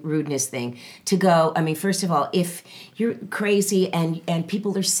the rudeness thing, to go, I mean, first of all, if you're crazy and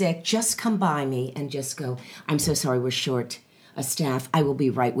people are sick, just come by me and just go, I'm so sorry, we're short a staff. I will be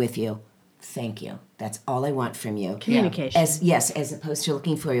right with you. Thank you. That's all I want from you. Communication. As opposed to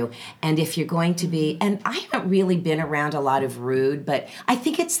looking for you. And if you're going to be, and I haven't really been around a lot of rude, but I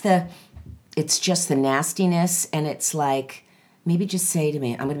think it's just the nastiness, and it's like, maybe just say to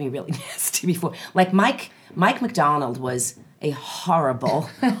me, I'm going to be really nasty before. Like Mike McDonald was a horrible,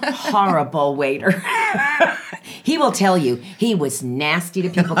 horrible waiter. He will tell you he was nasty to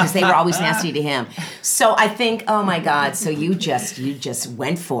people because they were always nasty to him. So I think, oh my God, so you just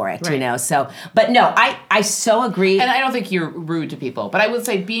went for it, you know. So, but no, I so agree. And I don't think you're rude to people, but I would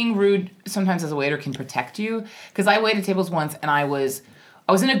say being rude sometimes as a waiter can protect you. Because I waited tables once, and I was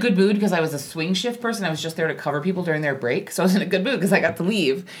in a good mood because I was a swing shift person. I was just there to cover people during their break, so I was in a good mood because I got to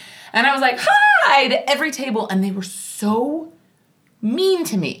leave. And I was like, hi, to every table, and they were so mean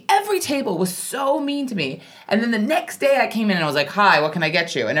to me. Every table was so mean to me. And then the next day I came in and I was like, hi, what can I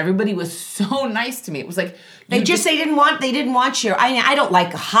get you? And everybody was so nice to me. It was like they didn't want you. I don't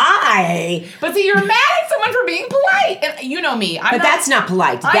like hi. But see, you're mad at someone for being polite. And you know me. That's not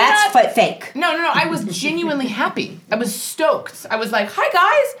polite. That's fake. No. I was genuinely happy. I was stoked. I was like, hi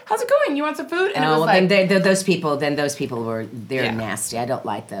guys, how's it going? You want some food? And it was like then those people they're nasty. I don't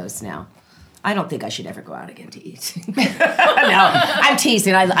like those now. I don't think I should ever go out again to eat. No, I'm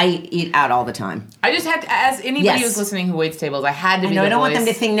teasing. I eat out all the time. I just had to, as anybody who's listening who waits tables, I had to be I don't want them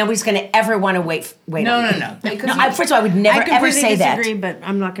to think nobody's going to ever want to wait. No. First of all, I would never ever say that. I completely disagree, but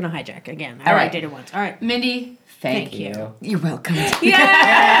I'm not going to hijack again. I already did it once. All right. Mindy, thank you. You're welcome. Yay!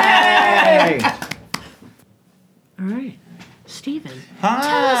 All right. Stephen. Hi.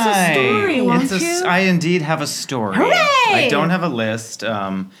 Tell us a story, won't you? I indeed have a story. Hooray! I don't have a list.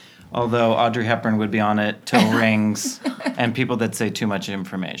 Although Audrey Hepburn would be on it, toe rings, and people that say too much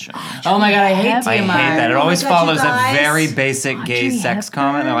information. Oh my God, I hate TMI. I hate that. It always God, follows you guys. a very basic gay sex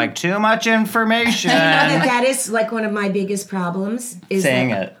comment. They're like, too much information. You know that is like one of my biggest problems. Is Saying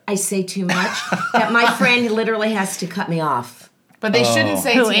that it. I say too much. That my friend literally has to cut me off. But they shouldn't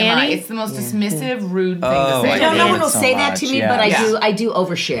say Who, TMI. Annie? It's the most dismissive, rude thing Oh, to say. I No hate one it will so say that much, to me, yeah. but I do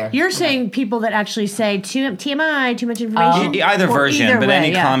overshare. You're saying people that actually say TMI, too much information? Either Or version, either but way,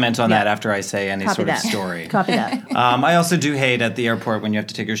 any yeah. comment on that Yeah. after I say any Copy sort that. of story. Copy that. I also do hate at the airport when you have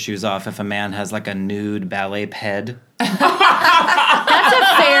to take your shoes off if a man has like a nude ballet ped. That's a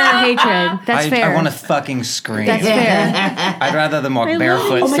fair hatred. That's fair. I want to fucking scream. That's fair. I'd rather them walk I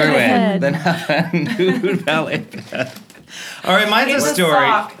barefoot love through ballet it than have a nude ballet ped. All right, mine's It's a a story.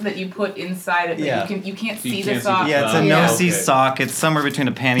 sock that you put inside of it. Yeah. You can't see You the can't see sock. the Yeah, it's a Oh, no-see okay. sock. It's somewhere between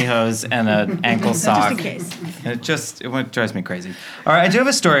a pantyhose and an ankle sock. Just in case. And it drives me crazy. All right, I do have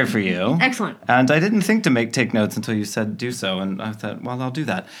a story for you. Excellent. And I didn't think to take notes until you said do so, and I thought, well, I'll do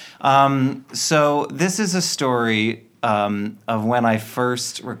that. So this is a story of when I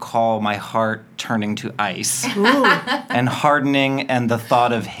first recall my heart turning to ice and hardening, and the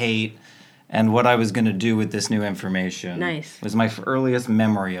thought of hate and what I was going to do with this new information. Nice. Was my earliest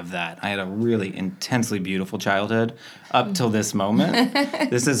memory of that. I had a really intensely beautiful childhood up till this moment.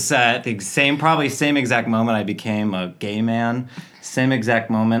 This is the same exact moment I became a gay man. Same exact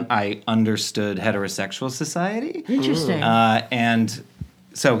moment I understood heterosexual society. Interesting. And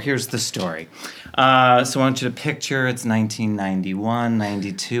so here's the story. So I want you to picture it's 1991,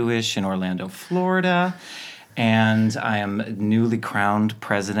 92-ish in Orlando, Florida. And I am newly crowned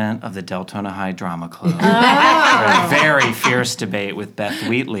president of the Deltona High Drama Club. A very fierce debate with Beth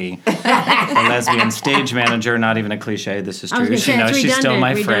Wheatley, a lesbian stage manager. Not even a cliche. This is I was true. gonna say, it's She's still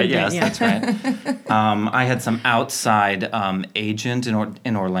my friend. redundant, Yes, yeah. that's right. I had some outside agent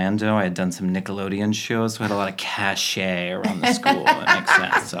in Orlando. I had done some Nickelodeon shows, so I had a lot of cachet around the school. That makes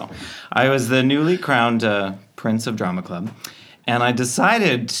sense. So I was the newly crowned prince of Drama Club, and I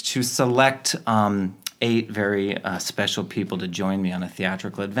decided to select 8 very special people to join me on a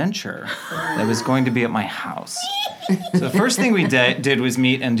theatrical adventure that was going to be at my house. So the first thing we did was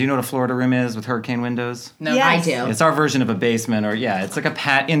meet, and do you know what a Florida room is with hurricane windows? No, Yes. I do. It's our version of a basement, or it's like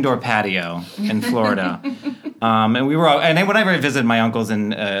a indoor patio in Florida. And we were and whenever I visited my uncles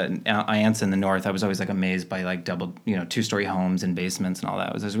and aunts in the north, I was always like amazed by like double, 2-story homes and basements and all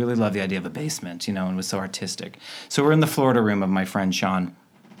that. I just really loved the idea of a basement, and it was so artistic. So we're in the Florida room of my friend Sean.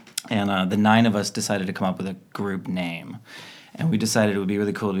 And the 9 of us decided to come up with a group name. And we decided it would be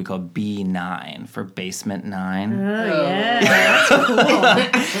really cool to be called B9 for Basement 9. Oh, yeah.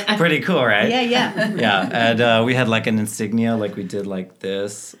 That's cool. Pretty cool, right? Yeah. Yeah, and we had like an insignia, like we did like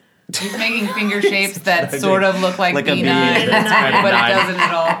this. He's making finger shapes that sort of look like Like a B9, B, that's kind of but it nine. doesn't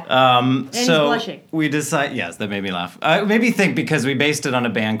at all. And he's So blushing. we decided, yes, that made me laugh. It made me think because we based it on a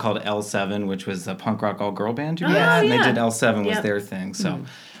band called L7, which was a punk rock all girl band. You remember Oh, that? And yeah. they did L7 was Yep. their thing. So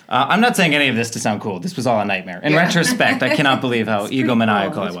I'm not saying any of this to sound cool. This was all a nightmare. In retrospect, I cannot believe how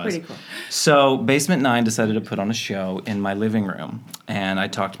egomaniacal I was. Pretty cool. So Basement 9 decided to put on a show in my living room. And I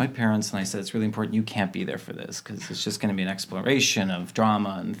talked to my parents and I said, it's really important you can't be there for this because it's just going to be an exploration of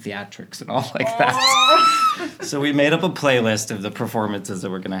drama and theatrics and all like that. So we made up a playlist of the performances that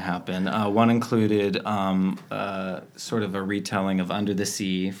were going to happen. One included sort of a retelling of Under the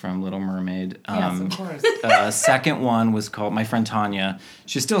Sea from Little Mermaid. Yes, of course. Second one was called, my friend Tanya,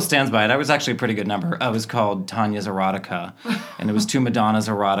 she still stands by it. It was actually a pretty good number. It was called Tanya's Erotica. And it was to Madonna's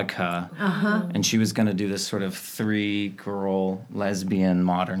Erotica. And she was going to do this sort of 3-girl lesbian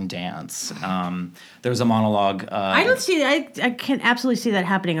modern dance. There was a monologue. I don't see that. I can absolutely see that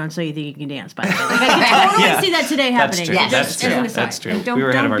happening on So You Think You Can Dance, by the way. Like, I can totally Yeah. see that today happening. true. Just That's as true. an aside. That's true. And don't We were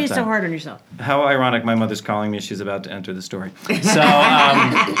ahead of our be so time. hard on yourself. How ironic, my mother's calling me. She's about to enter the story. So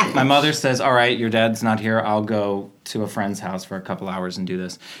my mother says, all right, your dad's not here. I'll go to a friend's house for a couple hours and do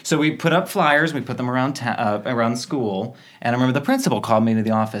this. So we put up flyers. We put them around around school. And I remember the principal called me into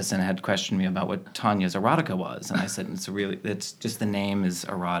the office and had questioned me about what Tanya's Erotica was. And I said, it's just the name is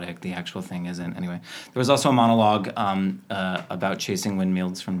erotic. The actual thing isn't. Anyway, there was also a monologue about chasing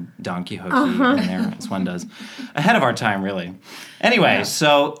windmills from Don Quixote in there, as one does. Ahead of our time, really. Anyway,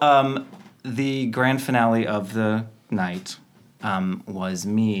 so the grand finale of the night was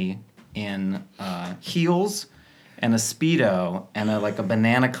me in heels and a Speedo and a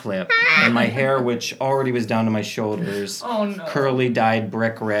banana clip and my hair, which already was down to my shoulders, curly dyed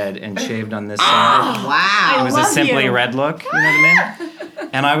brick red and shaved on this side. Wow. It was a love Simply you. Red look, you know what I mean?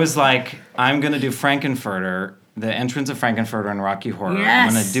 And I was like, I'm going to do Frankenfurter, the entrance of Frankenfurter in Rocky Horror. Yes.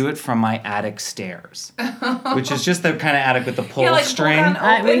 I'm going to do it from my attic stairs, which is just the kind of attic with the pull like, string. pull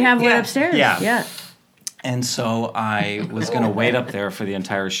down, We have one Yeah. upstairs. Yeah. Yeah. And so I was going to wait up there for the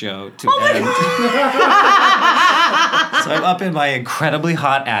entire show to end. So I'm up in my incredibly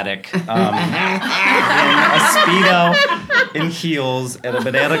hot attic in a Speedo, in heels, and a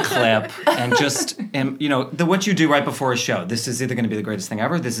banana clip, and just, what you do right before a show. This is either going to be the greatest thing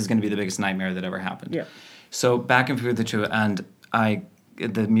ever, this is going to be the biggest nightmare that ever happened. Yeah. So back and forth the two, and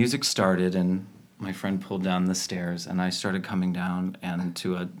the music started, and my friend pulled down the stairs, and I started coming down and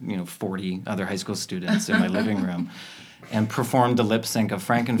to 40 other high school students in my living room, and performed a lip sync of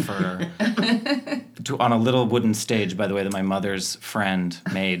Frankenfurter on a little wooden stage, by the way, that my mother's friend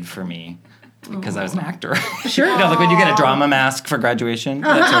made for me because I was an actor. Sure. Like when you get a drama mask for graduation,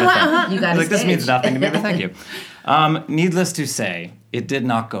 that sort of thing. You got a Like, this means stage. nothing to me, but thank you. Needless to say, it did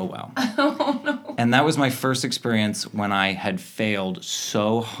not go well. And that was my first experience when I had failed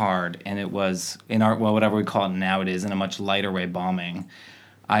so hard, and it was in whatever we call it now, it is in a much lighter way, bombing.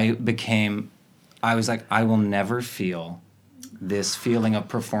 I was like, I will never feel this feeling of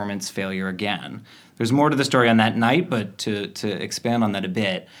performance failure again. There's more to the story on that night, but to expand on that a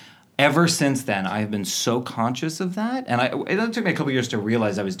bit, ever since then, I have been so conscious of that. And it took me a couple years to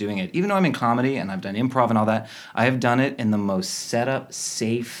realize I was doing it. Even though I'm in comedy and I've done improv and all that, I have done it in the most set up,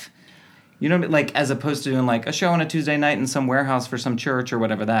 safe, like as opposed to doing like a show on a Tuesday night in some warehouse for some church or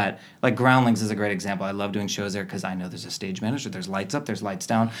whatever that. Like Groundlings is a great example. I love doing shows there because I know there's a stage manager, there's lights up, there's lights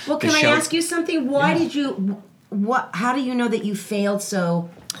down. Well, can I ask you something? Why did you... How do you know that you failed so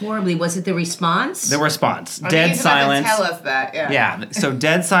horribly? Was it the response? The response. Dead Dead silence. Tell us that. Yeah. Yeah, so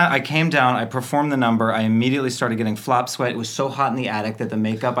dead silent. I came down, I performed the number, I immediately started getting flop sweat. It was so hot in the attic that the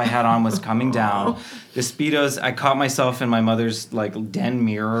makeup I had on was coming down. The Speedos, I caught myself in my mother's den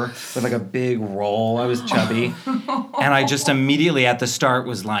mirror with a big roll. I was chubby. And I just immediately at the start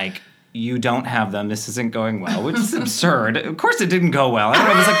was like, you don't have them, this isn't going well, which is absurd. Of course it didn't go well.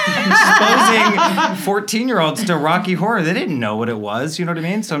 I was exposing 14-year-olds to Rocky Horror. They didn't know what it was, you know what I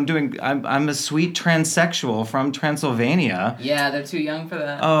mean? So I'm a sweet transsexual from Transylvania. Yeah, they're too young for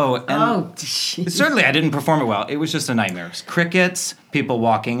that. Certainly I didn't perform it well. It was just a nightmare. Crickets, people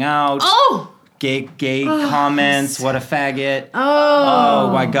walking out. Gay comments, what a faggot. Oh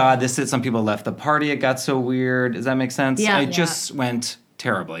my God, some people left the party, it got so weird. Does that make sense? Yeah. It just went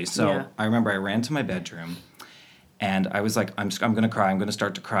terribly. So I remember I ran to my bedroom and I was like, I'm going to cry. I'm going to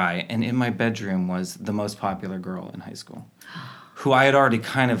start to cry. And in my bedroom was the most popular girl in high school who I had already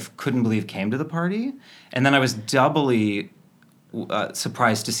kind of couldn't believe came to the party. And then I was doubly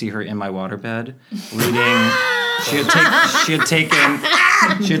surprised to see her in my waterbed reading. She had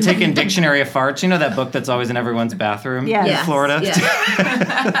taken Dictionary of Farts. You know that book that's always in everyone's bathroom in Florida? Yeah.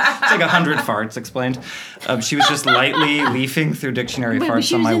 It's like 100 farts explained. She was just lightly leafing through Dictionary of Wait, but Farts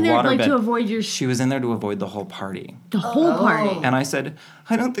she on was my in there waterbed. to avoid your... She was in there to avoid the whole party. The whole party. And I said,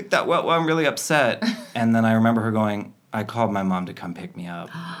 I don't think that went well. I'm really upset. And then I remember her going, I called my mom to come pick me up.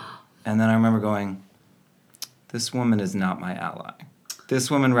 And then I remember going, this woman is not my ally. This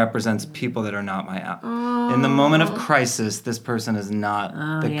woman represents people that are not my ally. In the moment of crisis, this person is not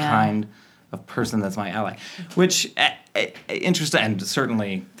the kind of person that's my ally. Which, interesting, and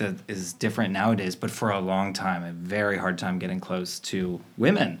certainly that is different nowadays, but for a long time, a very hard time getting close to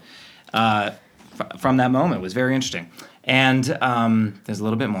women. From that moment, it was very interesting. And there's a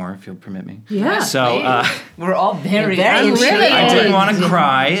little bit more, if you'll permit me. Yeah. So We're all very intrigued. I didn't want to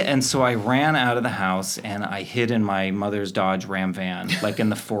cry, and so I ran out of the house, and I hid in my mother's Dodge Ram van, like in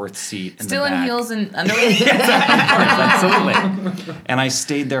the fourth seat in Still the in back. heels and underwear. Absolutely. And I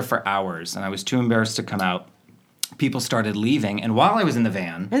stayed there for hours, and I was too embarrassed to come out. People started leaving, and while I was in the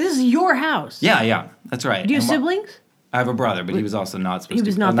van... And this is your house. Yeah, that's right. Do you have And siblings? I have a brother, but he was also not supposed He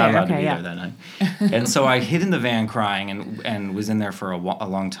was to. not not there, allowed to okay, be yeah. there that night. And so I hid in the van crying and was in there for a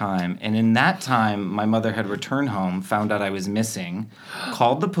long time. And in that time, my mother had returned home, found out I was missing,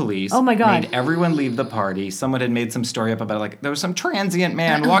 called the police. Oh my God. Made everyone leave the party. Someone had made some story up about it, like there was some transient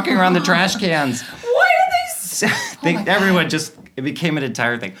man walking around the trash cans. Why are they? Everyone just, it became an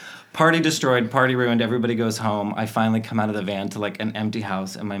entire thing. Party destroyed, party ruined, everybody goes home. I finally come out of the van to like an empty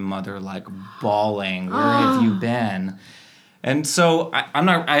house, and my mother like bawling, "Where have you been?" And so I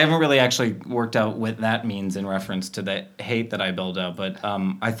haven't really actually worked out what that means in reference to the hate that I build up, but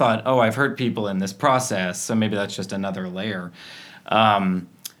I thought, I've hurt people in this process, so maybe that's just another layer.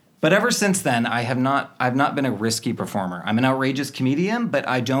 But ever since then, I've not been a risky performer. I'm an outrageous comedian, but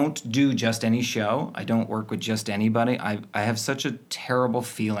I don't do just any show. I don't work with just anybody. I have such a terrible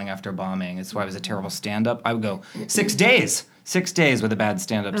feeling after bombing. It's why I was a terrible stand-up. I would go 6 days with a bad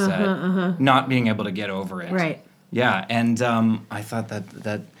stand-up set, not being able to get over it. Right. Yeah, and I thought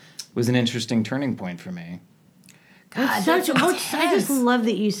that was an interesting turning point for me. I just love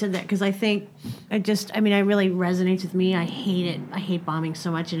that you said that because I think it really resonates with me. I hate it. I hate bombing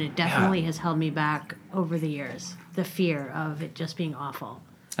so much, and it definitely has held me back over the years. The fear of it just being awful.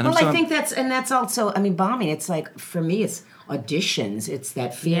 And Well, I think that's also, bombing, it's like, for me, it's auditions. It's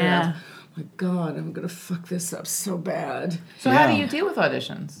that fear of, my God, I'm going to fuck this up so bad. So how do you deal with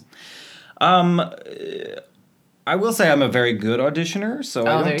auditions? I will say I'm a very good auditioner, so I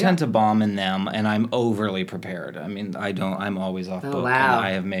there don't you tend to bomb in them, and I'm overly prepared. I mean, I'm always off book, wow. and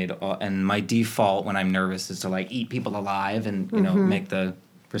I have made, and my default when I'm nervous is to like eat people alive and, you know, make the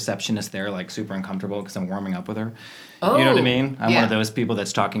receptionist there like super uncomfortable because I'm warming up with her. Oh, you know what I mean? I'm one yeah. of those people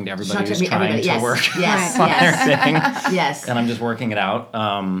that's talking to everybody who's Everybody- trying to work Yes, on their yes, thing. yes. And I'm just working it out.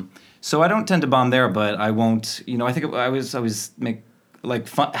 So I don't tend to bomb there, but I won't. You know, I think I always make like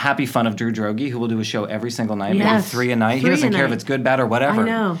happy fun of Drew Droege, who will do a show every single night, maybe Yes. 3 a night. He 3 a doesn't care if night. it's good, bad, or whatever. I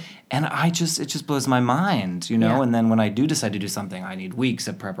know. And it just blows my mind, you know. Yeah. And then when I do decide to do something, I need weeks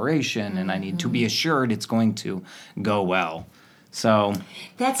of preparation, and I need to be assured it's going to go well. So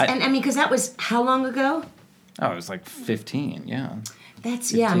Because that was how long ago? it was like 15, yeah.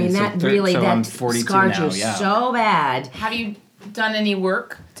 That's, 15, that so really, so I'm that 42 scarred now, you yeah. so bad. Have you done any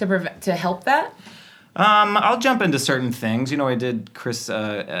work to help that? I'll jump into certain things. You know, I did Chris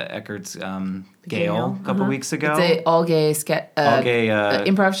Eckert's Gale a couple weeks ago. It's a all gay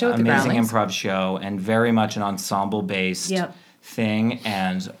improv show at the amazing Groundlings. improv show, and very much an ensemble based thing.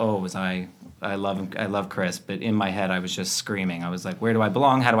 And I love Chris, but in my head I was just screaming. I was like, where do I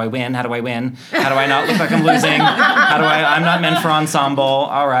belong? How do I win? How do I win? How do I not look like I'm losing? I'm not meant for ensemble.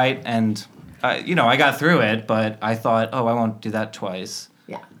 All right, and I got through it, but I thought, I won't do that twice.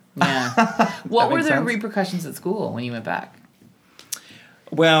 Yeah. What were makes the sense? repercussions at school when you went back?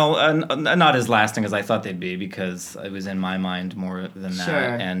 Well, not as lasting as I thought they'd be because it was in my mind more than that. Sure.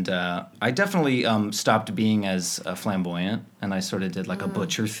 And I definitely stopped being as flamboyant, and I sort of did like a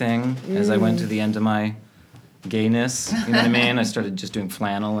butcher thing as I went to the end of my gayness. You know what I mean? I started just doing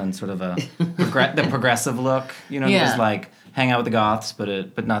flannel and sort of the progressive look. You know, Yeah. just like hang out with the goths,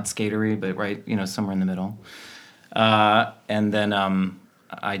 but not skatery, but right, somewhere in the middle. And then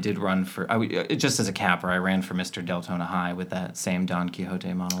I did run just as a capper, I ran for Mr. Deltona High with that same Don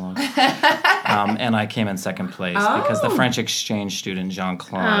Quixote monologue. And I came in second place because the French exchange student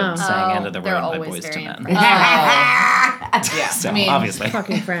Jean-Claude sang End of the they're Road by always Boyz II very Men. impressive. Yeah. So, I mean, obviously.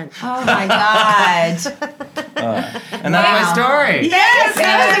 Fucking French. Oh my God. And that's my story. Yes,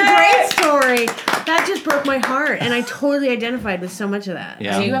 that was a great story. That just broke my heart, and I totally identified with so much of that.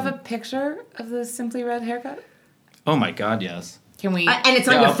 Yeah. Do you have a picture of the Simply Red haircut? Oh my God, yes. Can we? And it's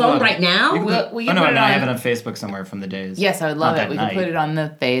on Yeah, your I'll phone upload it. right now? We can no, put it I on. have it on Facebook somewhere from the days. Yes, I would love Not it. that We night. can put it on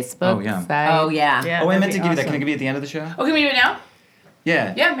the Facebook Oh, yeah. site. Oh, yeah. Yeah, Oh, I that'd meant be to give you that. Can awesome. I give you at the end of the show? Oh, can we do it now?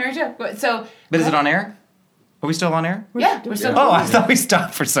 Yeah. Yeah, Mary Jo. So. But is it on air? Are we still on air? Yeah, we're still. Oh, I thought we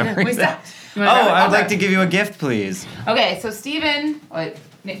stopped for some reason. We stopped. Oh, I'd like to give you a gift, please. Okay, so Stephen,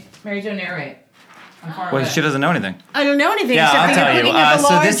 Mary Jo, narrate. Well, she doesn't know anything. I don't know anything. Yeah, except I'll that tell you're you. putting up a So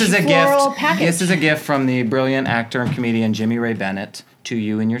large this is a floral gift. package. This is a gift from the brilliant actor and comedian Jimmy Ray Bennett to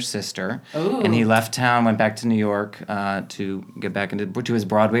you and your sister. Ooh. And he left town, went back to New York to get back to his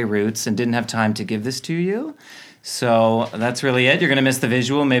Broadway roots, and didn't have time to give this to you. So that's really it. You're gonna miss the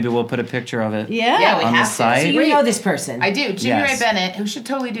visual. Maybe we'll put a picture of it. Yeah, we on the have to. site. So you know this person. I do. Jimmy Yes. Ray Bennett, who should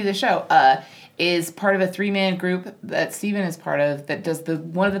totally do the show, is part of a 3-man group that Steven is part of that does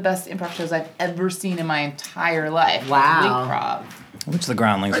one of the best improv shows I've ever seen in my entire life. Wow. Which the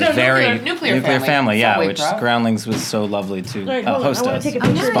Groundlings No, was very Nuclear Family. family, yeah. Subway Which Pro. Groundlings was so lovely to Right, hold on. host I wanna us, take a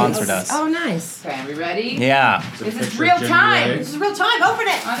picture. sponsored us. Oh, nice. Okay, are we ready? Yeah. This is Picture real of Jimmy time. Ray. This is real time. Open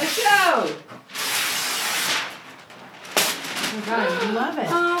it. On the show. Oh, God, I love it.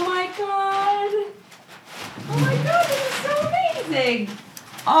 Oh my god. Oh my god, this is so amazing.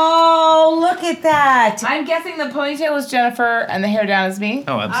 Oh, look at that. I'm guessing the ponytail is Jennifer and the hair down is me.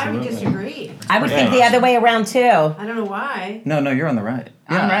 Oh, I would absolutely. disagree. I would Yeah. think the other way around too. I don't know why. No, you're on the right.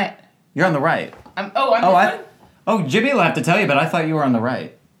 I'm right. You're on the right. I'm Oh, this one? Oh, Jimmy will have to tell you, but I thought you were on the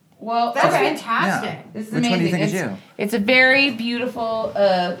right. Well, That's okay. fantastic. Yeah. This is Which amazing. one do you think is it's, you? It's a very beautiful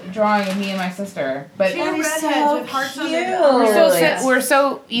drawing of me and my sister. But Two That is redheads so with hearts on cute. their we're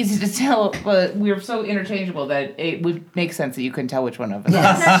so easy to tell, but we're so interchangeable that it would make sense that you couldn't tell which one of us.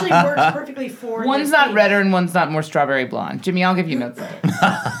 That actually works perfectly for One's this not thing. redder and one's not more strawberry blonde. Jimmy, I'll give you notes later.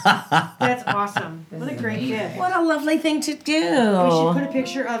 That's awesome. What a great gift. What a lovely thing to do. We should put a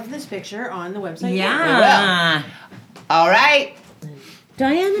picture of this picture on the website. Yeah. All right.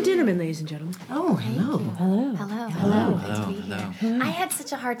 Diana Dinnerman, ladies and gentlemen. Oh, hello. Hello. Good to be here. I had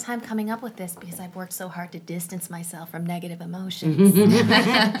such a hard time coming up with this because I've worked so hard to distance myself from negative emotions.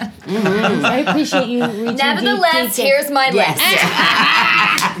 I appreciate you reaching Nevertheless, here's my Yes.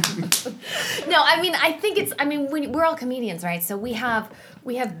 list. No, I mean, I think it's. I mean, we're all comedians, right? So we have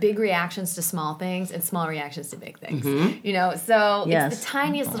big reactions to small things and small reactions to big things. You know, so Yes. it's the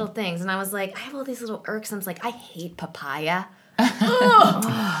tiniest little things. And I was like, I have all these little irks. And I was like, I hate papaya.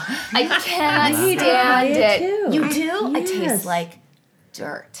 I cannot stand it. too. You do? It Yes. tastes like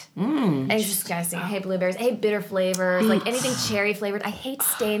dirt. And it's disgusting. I hate blueberries. I hate bitter flavors. Like anything cherry flavored. I hate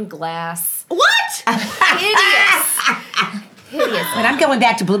stained glass. What? Hideous. But I'm going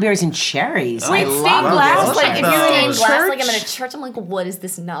back to blueberries and cherries. I love stained glass, those. Like if you're Those. stained glass, like I'm Church? in a church, I'm like, what is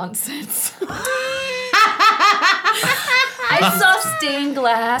this nonsense? I saw stained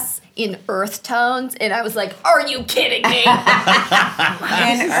glass in earth tones, and I was like, are you kidding me?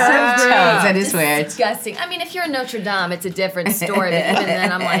 And herb tones. That is weird. Disgusting. I mean, if you're in Notre Dame, it's a different story, but even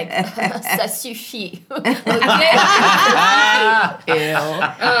then, I'm like, ça suffit. Okay?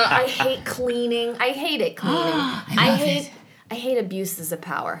 I hate cleaning. I hate it cleaning. I hate abuses of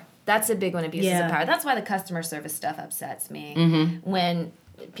power. That's a big one, abuses Yeah. of power. That's why the customer service stuff upsets me. When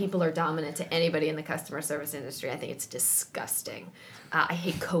people are dominant to anybody in the customer service industry, I think it's disgusting. I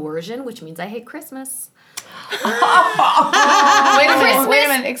hate coercion, which means I hate Christmas. Wait a Christmas,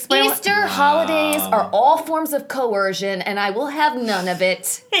 minute. Explain. Easter, holidays are all forms of coercion, and I will have none of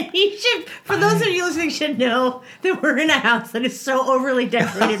it. You should, for those of you listening, should know that we're in a house that is so overly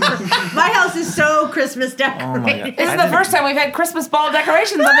decorated. My house is so Christmas decorated. Oh my God. This is the first time we've had Christmas ball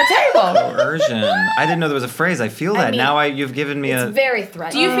decorations on the table. Coercion. I didn't know there was a phrase. I feel that. mean, Now you've given me It's a... very Do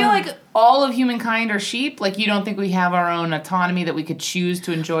threatening. you feel like all of humankind are sheep? Like you don't think we have our own autonomy that we could choose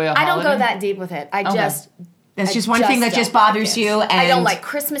to enjoy a I don't holiday? go that deep with it. I just That's I just one thing that just don't bothers like it. you. And I don't like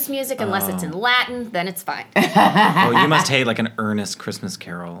Christmas music unless it's in Latin. Then it's fine. Oh, you must hate like an earnest Christmas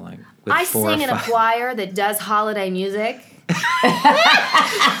carol. Like with I 4 or sing in a 5. choir that does holiday music.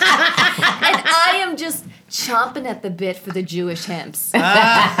 And I am just chomping at the bit for the Jewish hymns. But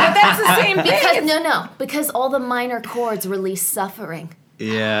that's the same thing. Because all the minor chords release suffering.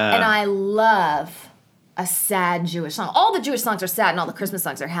 Yeah. And I love a sad Jewish song. All the Jewish songs are sad and all the Christmas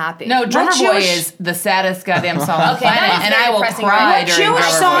songs are happy. No, Drummer What Boy Jewish- is the saddest goddamn song on the Okay, that planet, is and very I will depressing, cry right? What during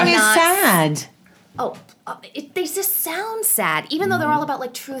Jewish Drummer song Boy. is Not- sad? They just sound sad, even though they're all about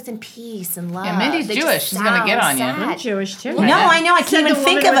like truth and peace and love. Yeah, Mindy's They Jewish. just She's gonna get sound on you. sad. I'm Jewish too. No, I know. I can't Said even the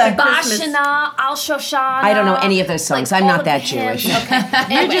think woman of with a. the Christmas. Bashana, Al Shoshana. I don't know any of those songs. I'm all not of that the hymns. Jewish.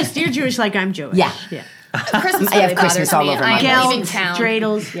 Okay. You're Jewish like I'm Jewish. Yeah. Christmas I have really Christmas bothers all me. over my I'm house. leaving town.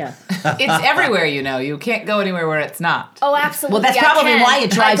 dreidels, yeah. It's everywhere, you know. You can't go anywhere where it's not. Oh, absolutely. Well, that's I probably can. why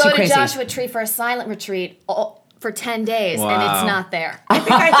it drives I you go crazy. to Joshua Tree for a silent retreat for 10 days, and Wow. it's not there. I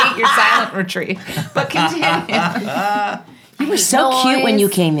think I hate your silent retreat. But continue. You were so cute when you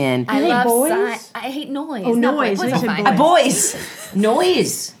came in. I hate love boys? I hate noise. Oh, No, noise. boys You are said fine. boys. Boys,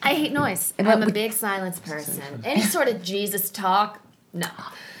 noise. I hate noise. I'm a big silence person. Any sort of Jesus talk, no.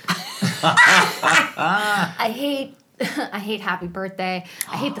 I hate Happy Birthday.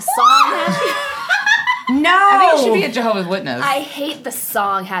 I hate the song Happy. No. I think it should be a Jehovah's Witness. I hate the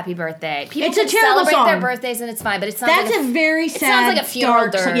song "Happy Birthday." People It's a can terrible celebrate song. their birthdays and it's fine, but it sounds That's like a very it sad, sounds like a funeral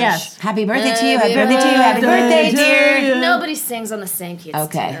dark song. dirge. Yes. Happy birthday to you. Happy birthday to you. Happy birthday, dear. Nobody sings on the same key. It's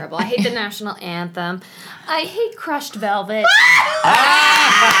Okay. terrible. I hate the national anthem. I hate Crushed Velvet. No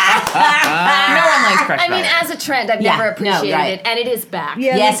one likes Crush I mean, Velvet. as a trend, I've Yeah, never no, appreciated right. it, and it is back.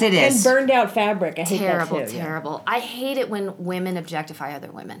 Yeah, Yes, it is. And burned out fabric. I hate Terrible, that too. yeah. terrible. I hate it when women objectify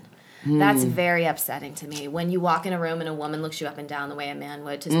other women. That's very upsetting to me. When you walk in a room and a woman looks you up and down the way a man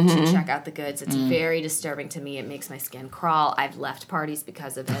would to check out the goods, it's very disturbing to me. It makes my skin crawl. I've left parties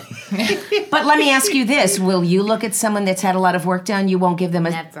because of it. But let me ask you this: will you look at someone that's had a lot of work done? You won't give them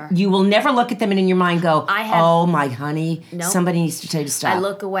a. Never. You will never look at them and in your mind go, I have- "Oh my honey, Nope. somebody needs to tell you to stop." I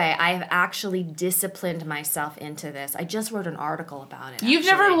look away. I have actually disciplined myself into this. I just wrote an article about it. You've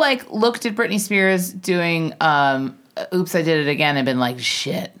actually. never like looked at Britney Spears doing "Oops, I Did It Again" and been like,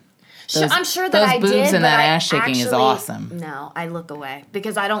 "Shit." I'm sure that those I boobs did, and but that I ass shaking is actually- awesome. No, I look away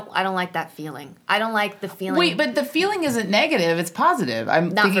because I don't like that feeling. I don't like the feeling. Wait, but the feeling isn't negative; it's positive. I'm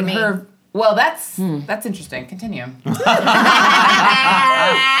Not for thinking me. her. Well, that's interesting. Continue.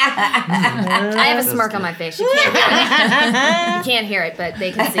 I have a smirk on my face. You can't hear it. You can't hear it, but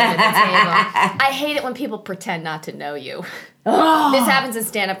they can see it at the table. I hate it when people pretend not to know you. This happens in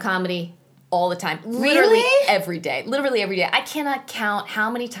stand-up comedy all the time. Literally Really? every day. Literally every day. I cannot count how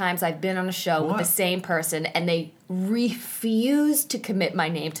many times I've been on a show with the same person and they refuse to commit my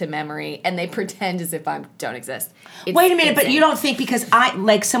name to memory and they pretend as if I don't exist. It's Wait a minute, but insane. you don't think because I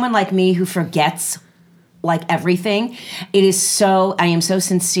like someone like me who forgets like everything. It is so I am so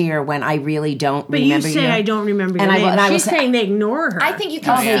sincere when I really don't But remember. you say I don't remember your And I name. will- and I will She's say- saying they ignore her. I think you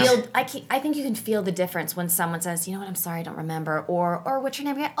can yeah. feel. I think you can feel the difference when someone says, "You know what? I'm sorry, I don't remember," or "What's your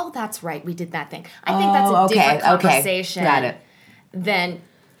name again?" "Oh, that's right, we did that thing." I think that's a Oh, okay, different okay. conversation. Got it. Than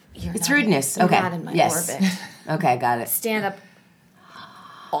you're It's not in- rudeness. you're Okay. not in my Yes. orbit. Okay, got it. Stand up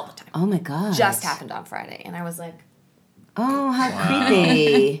all the time. Oh my god. Just happened on Friday, and I was like, Oh, how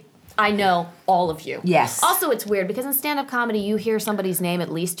creepy. I know all of you. Yes. Also, it's weird because in stand-up comedy, you hear somebody's name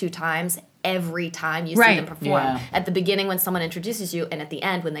at least 2 times every time you see Right. them perform. Yeah. At the beginning when someone introduces you, and at the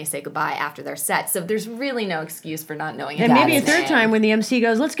end when they say goodbye after their set. So there's really no excuse for not knowing. and maybe a anybody's third name. time when the MC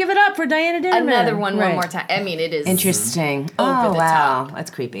goes, "Let's give it up for Diana Denman." Another one Right. more time. I mean, it is Interesting. Over Oh the wow, top. that's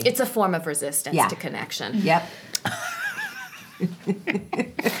creepy. It's a form of resistance Yeah. to connection. Yep.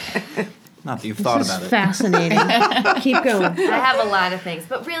 Not that you've thought This about is it. fascinating. Keep going. I have a lot of things,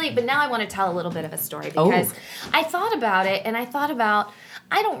 but now I want to tell a little bit of a story because I thought about it and I thought about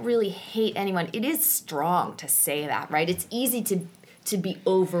I don't really hate anyone. It is strong to say that, right? It's easy to be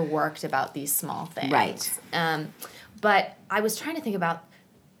overworked about these small things, Right. But I was trying to think about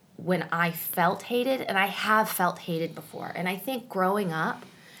when I felt hated, and I have felt hated before. And I think growing up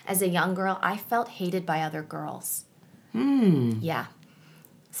as a young girl, I felt hated by other girls. Yeah.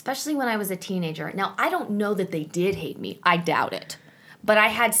 Especially when I was a teenager. Now, I don't know that they did hate me. I doubt it. But I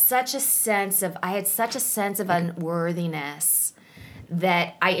had such a sense of unworthiness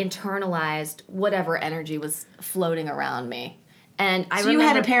that I internalized whatever energy was floating around me. And I So you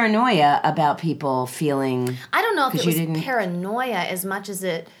had a remember- paranoia about people feeling. I don't know if 'Cause it you was didn't- paranoia as much as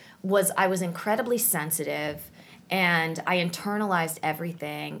it was I was incredibly sensitive and I internalized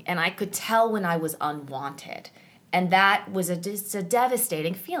everything and I could tell when I was unwanted. And that was just a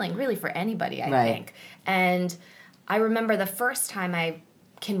devastating feeling really for anybody, I Right. think. And I remember the first time I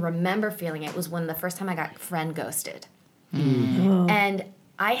can remember feeling it was when the first time I got friend ghosted. And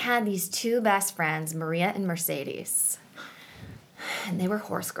I had these 2 best friends, Maria and Mercedes. And they were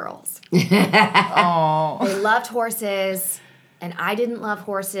horse girls. Oh, They loved horses, and I didn't love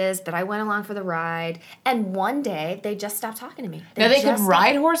horses, but I went along for the ride. And one day, they just stopped talking to me. now they could just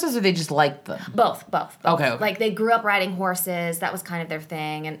ride horses, or they just liked them. Both. Okay. Like they grew up riding horses. That was kind of their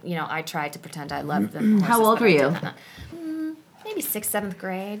thing, and I tried to pretend I loved them. How horses, old but were I you? didn't. Maybe 6th, 7th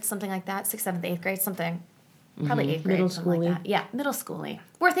grade, something like that. 6th, 7th, 8th grade, something. Probably 8th grade, Middle something like schooly. that. Yeah, middle schooly,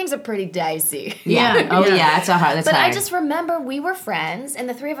 where things are pretty dicey. Yeah. Oh yeah, that's a hard. That's But hard. I just remember we were friends, and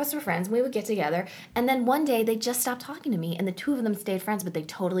the 3 of us were friends. And we would get together, and then one day they just stopped talking to me, and the 2 of them stayed friends, but they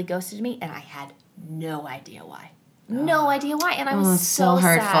totally ghosted me, and I had no idea why. No idea why, and I was it's so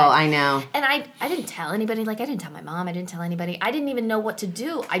hurtful. sad. I know. And I didn't tell anybody. Like I didn't tell my mom. I didn't tell anybody. I didn't even know what to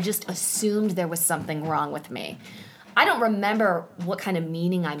do. I just assumed there was something wrong with me. I don't remember what kind of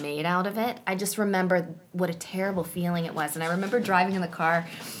meaning I made out of it. I just remember what a terrible feeling it was. And I remember driving in the car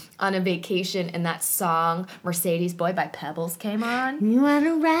on a vacation and that song Mercedes Boy by Pebbles came on. You want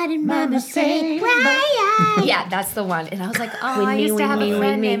to ride in my Mercedes? Yeah, that's the one. And I was like, oh, I me, used to with have me, a with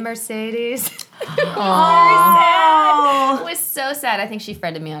friend me. named Mercedes. Sad. It was so sad. I think she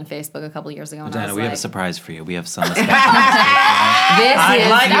friended me on Facebook a couple years ago. And I Diana, was we like, have a surprise for you. We have some. This is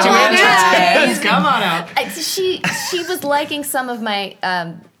Come on out. She was liking some of my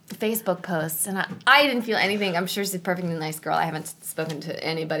Facebook posts, and I didn't feel anything. I'm sure she's a perfectly nice girl. I haven't spoken to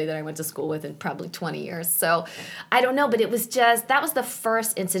anybody that I went to school with in probably 20 years, so I don't know. But it was just, that was the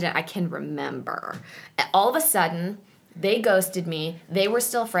first incident I can remember. And all of a sudden, they ghosted me. They were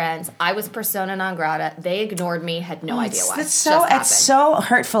still friends. I was persona non grata. They ignored me. Had no idea why. It's so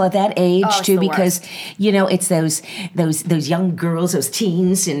hurtful at that age Oh, it's too, the because it's those young girls, those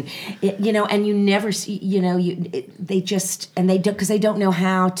teens, and and you never see, they don't know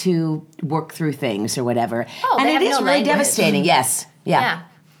how to work through things or whatever. Oh, and they it have is no really language. devastating. Yes, yeah. Yeah.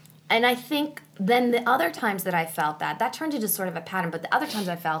 And I think then the other times that I felt that turned into sort of a pattern, but the other times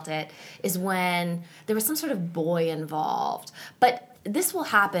I felt it is when there was some sort of boy involved. But this will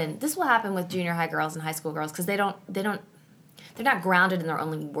happen with junior high girls and high school girls because they're not grounded in their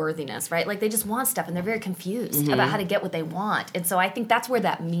own worthiness, right? Like they just want stuff and they're very confused about how to get what they want. And so I think that's where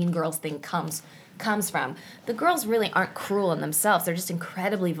that mean girls thing comes from. The girls really aren't cruel in themselves. They're just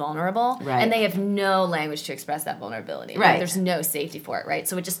incredibly vulnerable. Right. And they have no language to express that vulnerability. Right. There's no safety for it, right?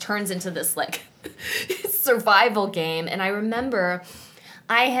 So it just turns into this like survival game. And I remember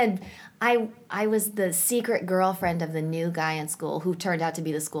I was the secret girlfriend of the new guy in school who turned out to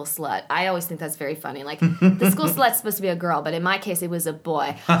be the school slut. I always think that's very funny. Like, the school slut's supposed to be a girl, but in my case, it was a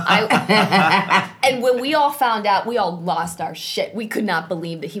boy. And when we all found out, we all lost our shit. We could not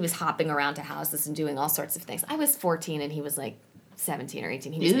believe that he was hopping around to houses and doing all sorts of things. I was 14 and he was like 17 or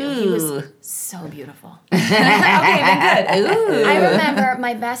 18. He was so beautiful. I remember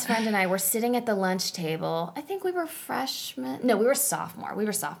my best friend and I were sitting at the lunch table. I think we were freshmen. No, we were sophomore. We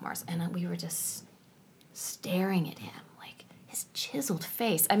were sophomores. And we were just staring at him, like his chiseled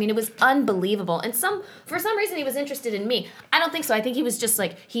face. I mean, it was unbelievable. And for some reason, he was interested in me. I don't think so. I think he was just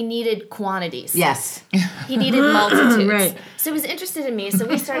like, he needed quantities. Yes. He needed multitudes. Right. So he was interested in me. So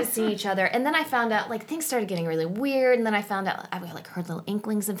we started seeing each other. And then I found out, like, things started getting really weird. And then I found out, I like heard little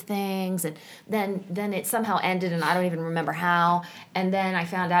inklings of things. And then it somehow ended, and I don't even remember how. And then I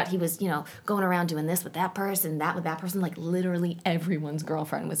found out he was, going around doing this with that person, that with that person. Like, literally everyone's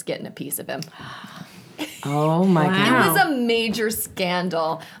girlfriend was getting a piece of him. Oh my Wow. God. It was a major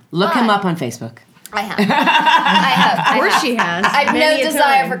scandal. Look him up on Facebook. I have. Of course she has. I have no Many a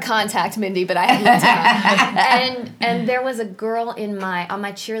desire time. for contact, Mindy, but I have no time. and there was a girl on my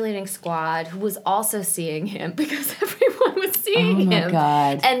cheerleading squad who was also seeing him because everyone was seeing my him.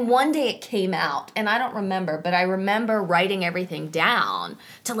 God. And one day it came out, and I don't remember, but I remember writing everything down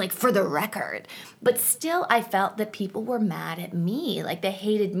to for the record. But still, I felt that people were mad at me, like they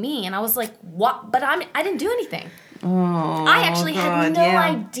hated me, and I was like, "What?" But I didn't do anything. I actually had no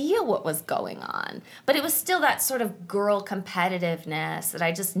idea what was going on. But it was still that sort of girl competitiveness that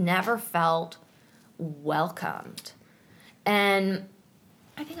I just never felt welcomed. And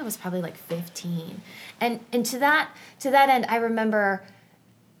I think I was probably 15. And to that end, I remember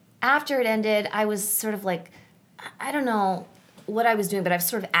after it ended, I was sort of I don't know what I was doing, but I was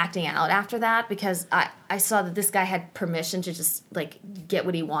sort of acting out after that because I saw that this guy had permission to just get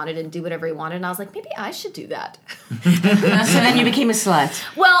what he wanted and do whatever he wanted, and I was like, maybe I should do that. So then you became a slut.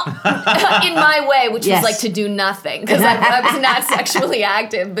 Well, in my way, which Yes. was to do nothing because I was not sexually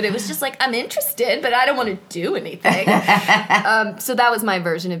active, but it was just I'm interested, but I don't want to do anything. So that was my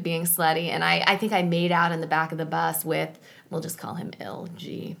version of being slutty, and I think I made out in the back of the bus with, we'll just call him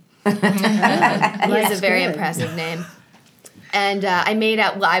LG. He has a very impressive name. And I made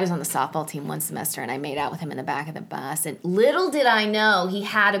out, I was on the softball team one semester, and I made out with him in the back of the bus. And little did I know he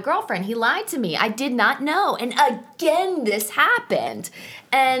had a girlfriend. He lied to me. I did not know. And again, this happened.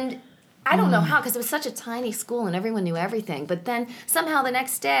 And I don't know how, because it was such a tiny school and everyone knew everything. But then somehow the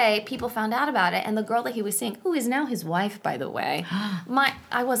next day, people found out about it. And the girl that he was seeing, who is now his wife, by the way,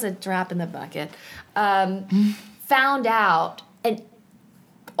 I was a drop in the bucket, found out, and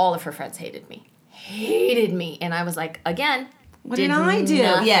all of her friends hated me. And I was like, again, What did I do?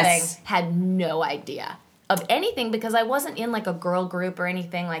 Nothing. Yes. Had no idea of anything because I wasn't in a girl group or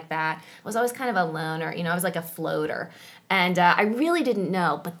anything like that. I was always kind of a loner. I was like a floater. And I really didn't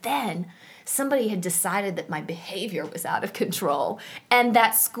know. But then somebody had decided that my behavior was out of control. And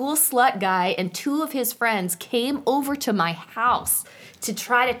that school slut guy and two of his friends came over to my house to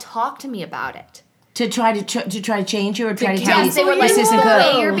try to talk to me about it. To try to change you or try to tell you Yes, they were like, this isn't the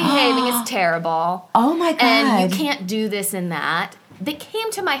way good. you're behaving is terrible. Oh my God. And you can't do this and that. They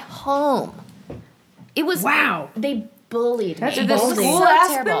came to my home. It was Wow. They bullied me. Did the It was school so ask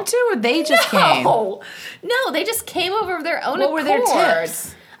terrible. them to, or they just came? No, they just came over of their own What were their accord.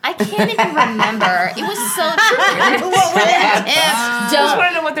 tips? I can't even remember. It was so true. What were their tips? just want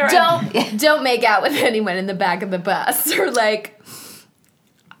to know what they're. Don't make out with anyone in the back of the bus, or like,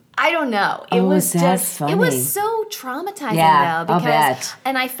 I don't know. It Oh, was that's just, it was funny. so traumatizing Yeah, though, I'll because, bet.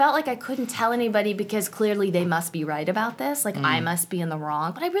 and I felt like I couldn't tell anybody because clearly they must be right about this. Like I must be in the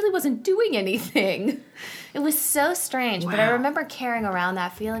wrong, but I really wasn't doing anything. It was so strange, but I remember carrying around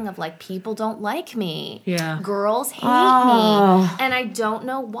that feeling of like people don't like me. Yeah. Girls hate Oh. me, and I don't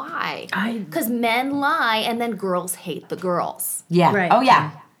know why. Because men lie, and then girls hate the girls, Yeah. Right. Oh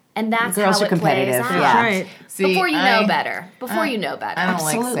yeah. and that's Girls how are it plays competitive, out. yeah. Right. See, Before you know I- better. Before you know better. I don't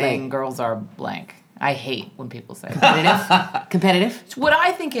like Absolutely. saying girls are blank. I hate when people say that. Competitive. What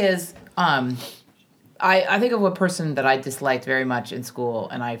I think is, I think of a person that I disliked very much in school,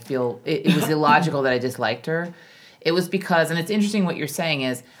 and I feel it was illogical that I disliked her. It was because, and it's interesting what you're saying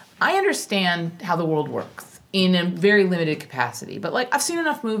is, I understand how the world works in a very limited capacity. But like, I've seen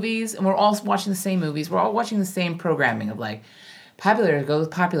enough movies, and we're all watching the same movies. We're all watching the same programming of like, popular goes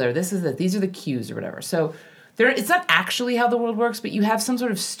popular. This is these are the cues or whatever. So it's not actually how the world works, but you have some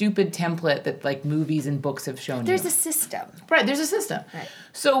sort of stupid template that like movies and books have shown There's you. a system. Right, there's a system. Right.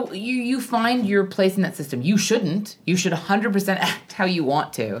 So you find your place in that system. You shouldn't. You should 100% act how you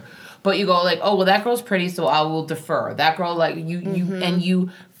want to. But you go like, oh, well, that girl's pretty, so I will defer. That girl, like,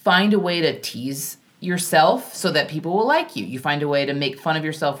 you find a way to tease yourself so that people will like you. You find a way to make fun of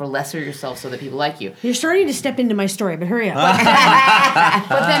yourself or lesser yourself so that people like you. You're starting to step into my story, but hurry up.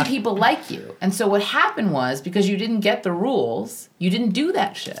 But then people like you. And so what happened was, because you didn't get the rules, you didn't do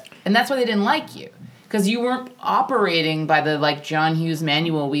that shit. And that's why they didn't like you. Because you weren't operating by the, like, John Hughes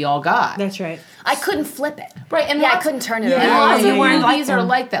manual we all got. That's right. I couldn't flip it. Right, and Yeah, I lots- couldn't turn it Yeah. And around. lots you of weren't movies like are them.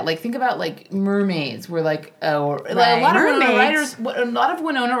 like that. Like, think about, like, Mermaids, where, like, or like, Right. a lot of Winona Mermaids. Ryder's, a lot of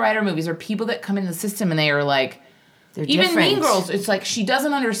Winona Ryder movies are people that come in the system and they are like, They're even different. Mean Girls, it's like she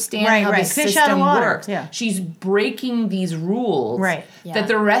doesn't understand Right, how right. the Fish out of system water, works. yeah. She's breaking these rules Right. Yeah. that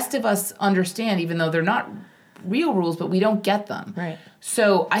the rest of us understand, even though they're not real rules, but we don't get them. Right.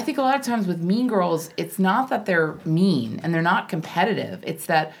 So I think a lot of times with Mean Girls, it's not that they're mean and they're not competitive. It's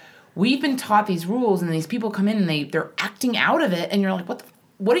that we've been taught these rules, and these people come in and they're acting out of it, and you're like,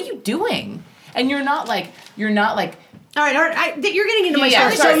 what are you doing? And you're not like. All right. You're getting into my Yeah,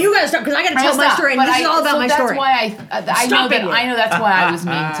 story, sorry. so you got to stop because I got to tell my Stop, story, and but this is all about so my that's story. why I know Stop that it. I know that's why I was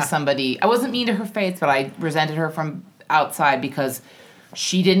mean to somebody. I wasn't mean to her face, but I resented her from outside because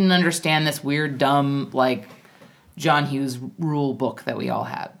she didn't understand this weird, dumb, like John Hughes rule book that we all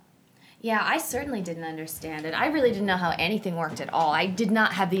had. Yeah, I certainly didn't understand it. I really didn't know how anything worked at all. I did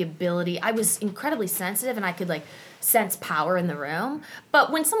not have the ability. I was incredibly sensitive, and I could like sense power in the room.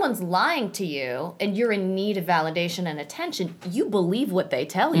 But when someone's lying to you and you're in need of validation and attention, you believe what they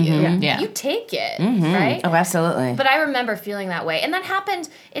tell you. Yeah. You take it, right? Oh, absolutely. But I remember feeling that way. And that happened,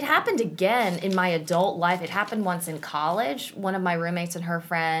 it happened again in my adult life. It happened once in college. One of my roommates and her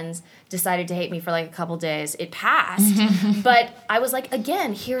friends decided to hate me for like a couple days. It passed. But I was like,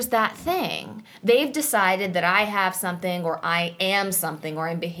 again, here's that thing. They've decided that I have something or I am something or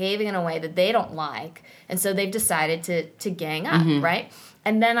I'm behaving in a way that they don't like. And so they've decided to gang up, right?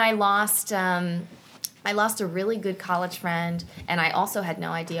 And then I lost a really good college friend, and I also had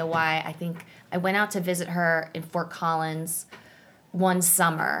no idea why. I think I went out to visit her in Fort Collins one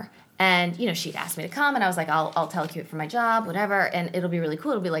summer, and she'd asked me to come, and I was like, I'll telecommute for my job, whatever, and it'll be really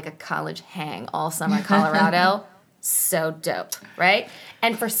cool. It'll be like a college hang all summer in Colorado. So dope, right?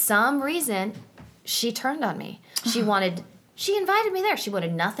 And for some reason, she turned on me. She invited me there. She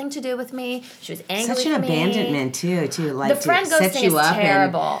wanted nothing to do with me. She was angry Such with an me. abandonment too, like The to friend set ghosting you is up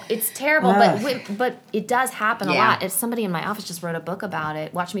terrible. It's terrible, Ugh. but it does happen a Yeah. lot. If somebody in my office just wrote a book about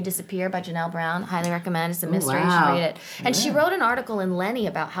it, Watch Me Disappear by Janelle Brown. Highly recommend. It's a mystery. You should wow. read it. And she wrote an article in Lenny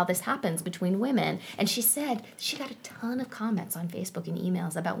about how this happens between women. And she said she got a ton of comments on Facebook and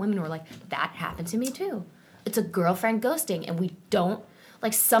emails about women who were like, that happened to me too. It's a girlfriend ghosting, and we don't,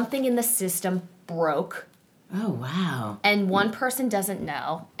 like, something in the system broke, Oh wow. and one person doesn't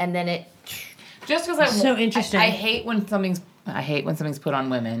know, and then it... Just because So interesting. I hate when something's put on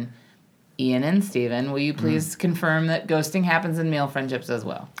women. Ian and Steven, will you please confirm that ghosting happens in male friendships as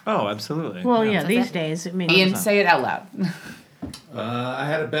well? Oh, absolutely. Well, yeah, these days. I mean, Ian, say it out loud. I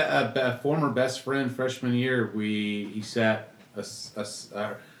had a former best friend freshman year. He sat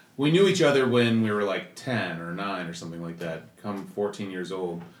we knew each other when we were like 10 or 9 or something like that. Come 14 years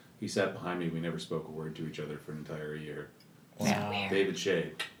old, he sat behind me. We never spoke a word to each other for an entire year. David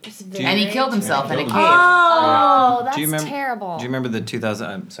Shea. And he killed himself in a cave. Oh, that's Do you remember? terrible. Do you remember the 2000?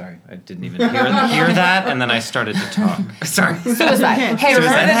 I'm sorry, I didn't even hear that, and then I started to talk. Sorry. Suicide. Hey, remember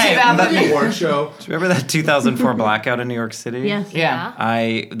Suicide. the Hey, 2000? The award show. Do you remember that 2004 blackout in New York City? Yes. Yeah.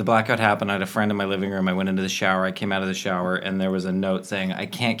 The blackout happened. I had a friend in my living room. I went into the shower. I came out of the shower, and there was a note saying, "I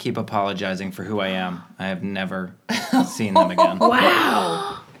can't keep apologizing for who I am. I have never seen them again."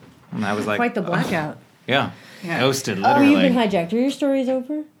 Wow. And I was like, Quite the blackout. yeah, ghosted Oh, you've been literally. hijacked. Are your stories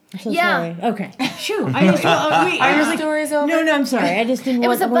over? I'm so Yeah. sorry. Okay. Shoo. I just I was like, Story's over? no, I'm sorry. I just didn't It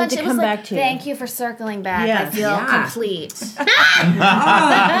was a want bunch. to It was come like, back to you. thank you for circling back. Yeah. I feel Yeah. complete.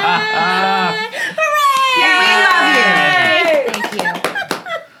 Thank you.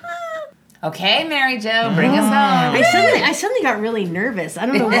 Okay, Mary Jo, bring us home. I suddenly got really nervous. I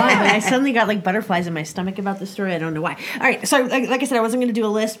don't know why, but I suddenly got like butterflies in my stomach about the story. I don't know why. All right, so like I said, I wasn't going to do a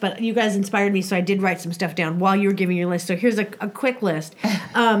list, but you guys inspired me, so I did write some stuff down while you were giving your list. So here's a quick list.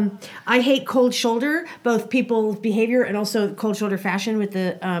 I hate cold shoulder, both people's behavior and also cold shoulder fashion with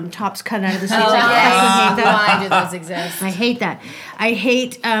the tops cut out of the sleeves. I fucking hate that. Why do those exist? I hate that. I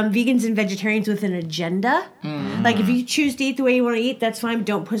hate vegans and vegetarians with an agenda. Like if you choose to eat the way you want to eat, that's fine. But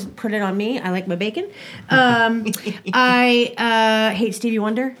don't put it on me. I like my bacon. I hate Stevie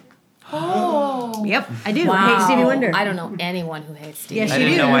Wonder. Oh. Yep, I do. I hate Stevie Wonder. I don't know anyone who hates Stevie. Yes, I you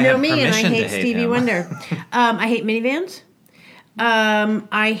didn't do. know I You know had me, and I permission to hate hate Stevie him. Wonder. I hate minivans.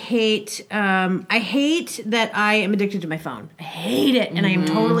 I hate that I am addicted to my phone. I hate it, and I am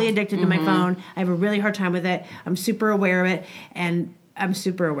totally addicted to my phone. I have a really hard time with it. I'm super aware of it, and I'm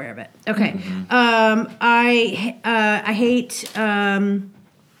super aware of it. Okay. I hate.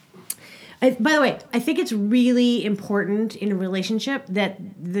 By the way, I think it's really important in a relationship that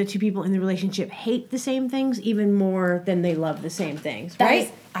the two people in the relationship hate the same things even more than they love the same things,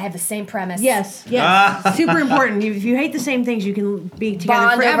 right? I have the same premise. Yes. Super important. If you hate the same things, you can be together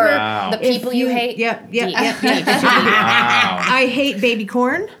Bond forever. over Wow. the people you hate. Yep. Deep. Wow. I hate baby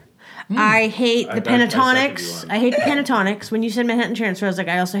corn. I hate the I second pentatonics. you on. I hate the pentatonics. When you said Manhattan Transfer, I was like,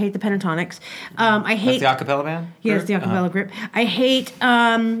 I also hate the pentatonics. I hate That's the acapella band? Yes, the acapella group. I hate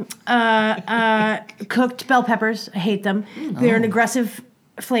cooked bell peppers. I hate them. They're an aggressive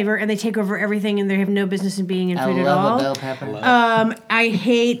flavor, and they take over everything, and they have no business in being in I food at love all. a bell pepper. I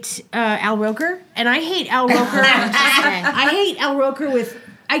hate Al Roker, and I hate Al Roker. I hate Al Roker with.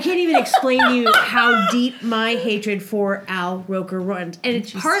 I can't even explain to you how deep my hatred for Al Roker runs, and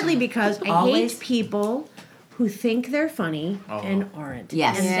it's partly because I Always? hate people who think they're funny and aren't.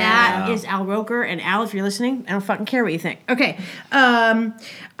 Yes. And Yeah. that is Al Roker. And Al, if you're listening, I don't fucking care what you think. Okay.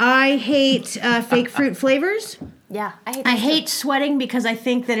 I hate fake fruit flavors. Yeah, I hate. I those too. hate sweating because I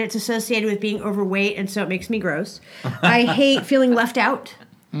think that it's associated with being overweight, and so it makes me gross. I hate feeling left out.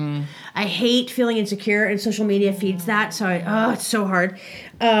 I hate feeling insecure, and social media feeds that. So it's so hard.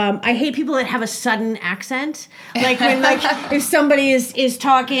 I hate people that have a sudden accent, like when if somebody is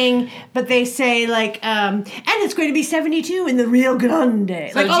talking, but they say and it's going to be 72 in the Rio Grande.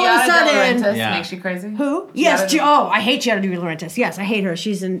 So Like all of a Giada De sudden, Laurentiis Yeah. makes you crazy? who? Giada Yes, De- I hate Giada De Laurentiis. Yes, I hate her.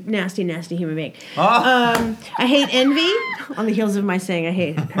 She's a nasty, nasty human being. I hate envy. On the heels of my saying I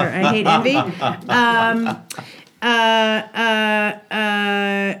hate her, I hate envy.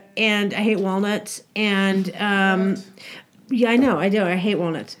 And I hate walnuts. And yeah, I know, I do. I hate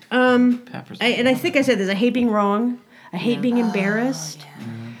walnuts. Peppers. And I think I said this. I hate being wrong. I hate being embarrassed.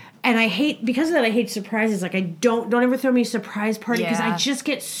 And I hate, because of that, I hate surprises. Like, I don't ever throw me a surprise party because I Yeah. just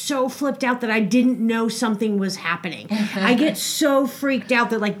get so flipped out that I didn't know something was happening. I get so freaked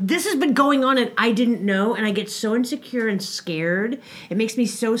out that, like, this has been going on and I didn't know. And I get so insecure and scared. It makes me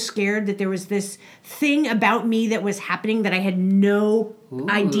so scared that there was this thing about me that was happening that I had no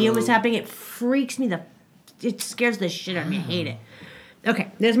idea was happening. It freaks me it scares the shit out of me. I hate it. Okay,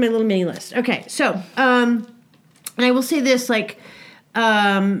 there's my little mini list. Okay, so, and I will say this, like,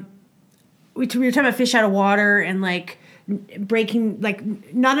 we were talking about fish out of water and like breaking, like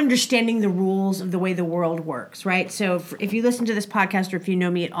not understanding the rules of the way the world works, right? So if you listen to this podcast or if you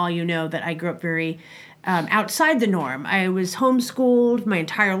know me at all, you know that I grew up very outside the norm. I was homeschooled my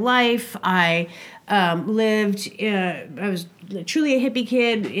entire life. I lived, I was truly a hippie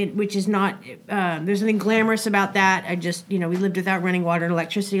kid, which is not, there's nothing glamorous about that. I just, we lived without running water and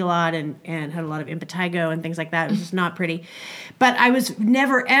electricity a lot and had a lot of impetigo and things like that. It was just not pretty. But I was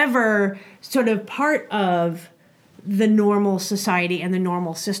never, ever sort of part of the normal society and the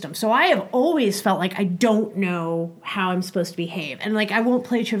normal system. So I have always felt like I don't know how I'm supposed to behave. And like, I won't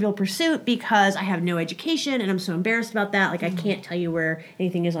play Trivial Pursuit because I have no education and I'm so embarrassed about that. Like, I can't tell you where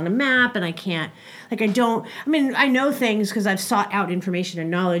anything is on a map, and I can't, like, I know things because I've sought out information and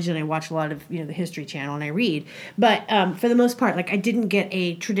knowledge, and I watch a lot of, the History Channel, and I read. But for the most part, like, I didn't get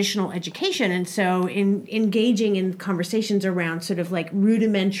a traditional education. And so in engaging in conversations around sort of like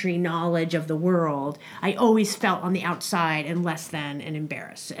rudimentary knowledge of the world, I always felt on the outside and less than and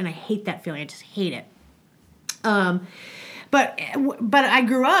embarrassed. And I hate that feeling. I just hate it. But I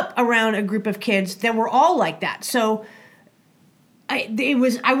grew up around a group of kids that were all like that. So I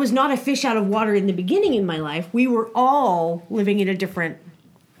was not a fish out of water in the beginning in my life. We were all living in a different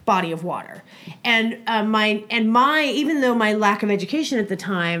body of water. And even though my lack of education at the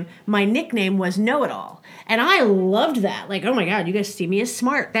time, my nickname was Know-It-All. And I loved that. Like, oh my God, you guys see me as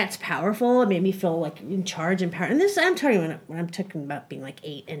smart. That's powerful. It made me feel like in charge and power. And this, I'm talking when I'm talking about being like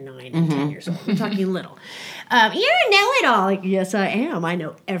 8 and 9 and 10 years old. I'm talking little. You're a know-it-all. Like, yes, I am. I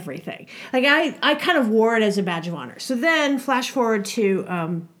know everything. Like, I kind of wore it as a badge of honor. So then flash forward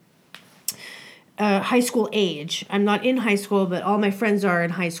to high school age. I'm not in high school, but all my friends are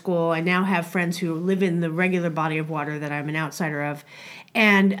in high school. I now have friends who live in the regular body of water that I'm an outsider of.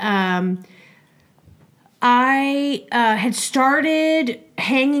 And I had started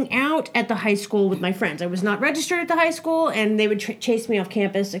hanging out at the high school with my friends. I was not registered at the high school, and they would chase me off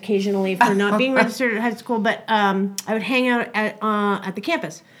campus occasionally for not being registered at high school, but I would hang out at the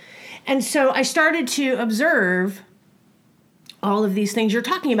campus. And so I started to observe all of these things you're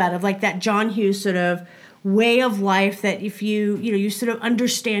talking about, of like that John Hughes sort of way of life, that if you sort of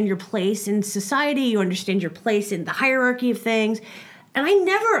understand your place in society, you understand your place in the hierarchy of things. And I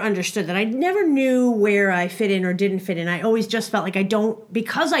never understood that. I never knew where I fit in or didn't fit in. I always just felt like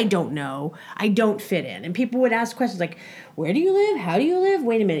because I don't know, I don't fit in. And people would ask questions like, where do you live? How do you live?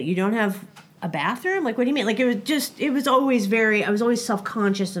 Wait a minute, you don't have a bathroom? Like, what do you mean? Like, I was always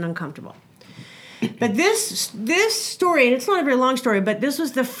self-conscious and uncomfortable. But this story, and it's not a very long story, but this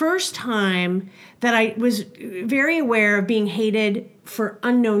was the first time that I was very aware of being hated for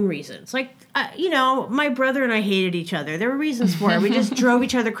unknown reasons. Like, my brother and I hated each other. There were reasons for it. We just drove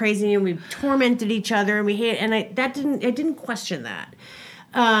each other crazy, and we tormented each other, and I didn't question that.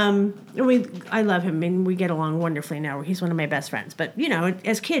 I love him, and we get along wonderfully now. He's one of my best friends. But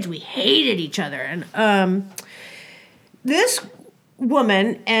as kids, we hated each other, and this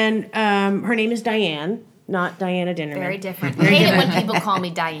woman, and her name is Diane, not Diana Dinnerman. Very different. I hate it when people call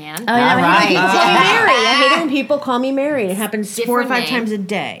me Diane. Oh, yeah, I hate people call me Mary. I hate it when people call me Mary. It happens different 4 or 5 times a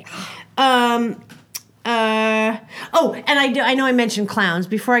day. And I know I mentioned clowns.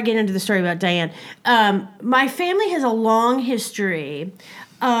 Before I get into the story about Diane, my family has a long history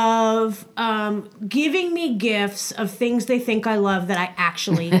of giving me gifts of things they think I love that I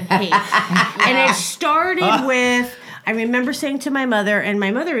actually hate. And it started with, I remember saying to my mother, and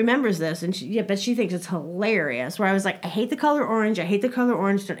my mother remembers this, and but she thinks it's hilarious, where I was like, I hate the color orange. I hate the color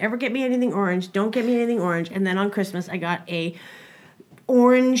orange. Don't ever get me anything orange. Don't get me anything orange. And then on Christmas, I got a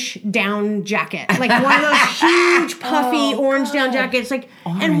orange down jacket, like one of those huge puffy orange down jackets, like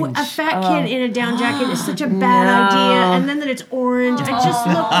orange. And a fat kid in a down jacket is such a bad idea. And then that it's orange, I just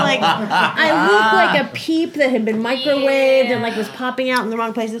look like a peep that had been microwaved and like was popping out in the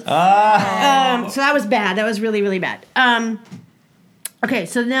wrong places. So that was bad. That was really, really bad. Okay,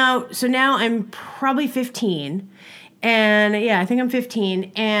 so now I'm probably 15, and I think I'm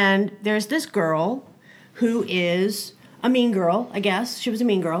 15, and there's this girl who is a mean girl, I guess. She was a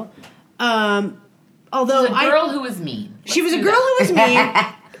mean girl. Although a girl who was mean. She was a girl who was mean.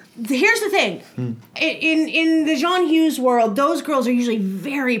 Here's the thing. In the John Hughes world, those girls are usually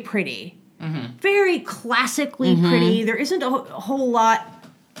very pretty. Mm-hmm. Very classically pretty. There isn't a whole lot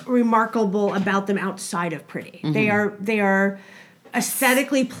remarkable about them outside of pretty. Mm-hmm. They are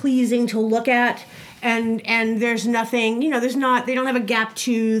aesthetically pleasing to look at. And there's nothing, they don't have a gap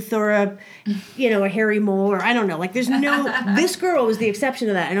tooth or a hairy mole, or I don't know. Like, there's this girl was the exception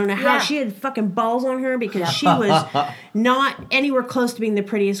to that. I don't know how she had fucking balls on her, because she was not anywhere close to being the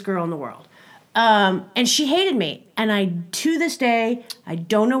prettiest girl in the world. And she hated me. And to this day, I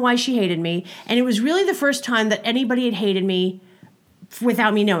don't know why she hated me. And it was really the first time that anybody had hated me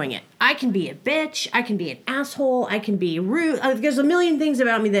without me knowing it. I can be a bitch. I can be an asshole. I can be rude. There's a million things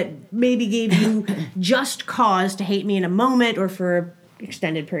about me that maybe gave you just cause to hate me in a moment or for an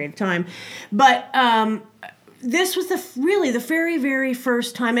extended period of time. But this was the very, very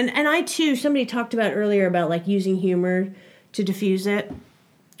first time. And I, too, somebody talked about earlier about, like, using humor to diffuse it.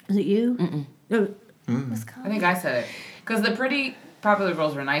 Was it you? I think I said it. Because the pretty popular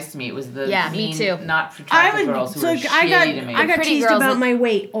girls were nice to me. It was the Yeah, me mean, too. not attractive girls who were shitty to me. I got Pretty teased girls about that- my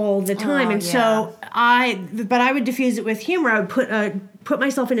weight all the time, Oh, and yeah. so I would diffuse it with humor. I would put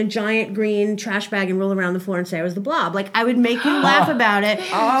myself in a giant green trash bag and roll around the floor and say I was the Blob. Like I would make you laugh about it.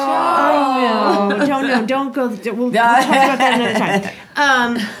 Oh, no, don't go. We'll talk about that another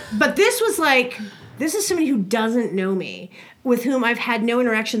time. But this is somebody who doesn't know me, with whom I've had no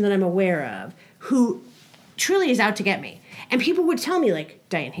interaction that I'm aware of, who truly is out to get me. And people would tell me, like,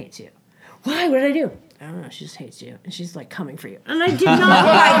 Diane hates you. Why? What did I do? I don't know. She just hates you. And she's, like, coming for you. And I did not. Oh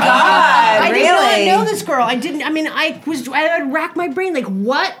my God, I really? did not know this girl. I didn't. I mean, I would rack my brain, like,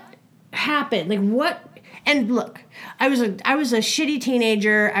 what happened? Like, what? And look, I was a shitty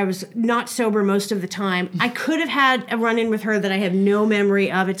teenager. I was not sober most of the time. I could have had a run-in with her that I have no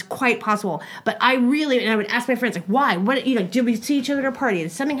memory of. It's quite possible. But I would ask my friends, like, why? What? Did we see each other at a party?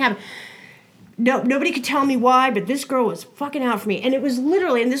 Did something happen? No, nobody could tell me why, but this girl was fucking out for me. And it was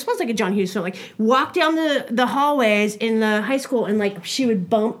literally, and this was like a John Hughes film, like walk down the hallways in the high school and like she would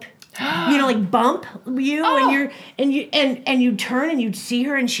bump, bump you and you'd turn and you'd see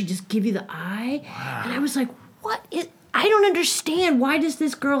her and she'd just give you the eye. Wow. And I was like, I don't understand. Why does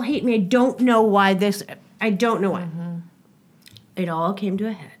this girl hate me? I don't know why. Mm-hmm. It all came to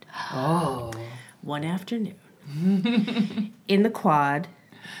a head. Oh. One afternoon in the quad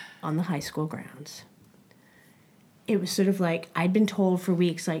on the high school grounds. It was sort of like I'd been told for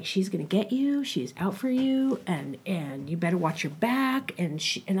weeks, like, she's gonna get you, she's out for you, and you better watch your back. And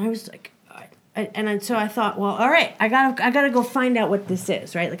I was like, so I thought, well, all right, I gotta go find out what this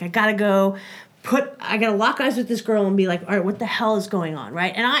is, right? Like I gotta lock eyes with this girl and be like, all right, what the hell is going on,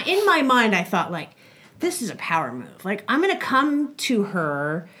 right? And in my mind, I thought, like, this is a power move. Like I'm gonna come to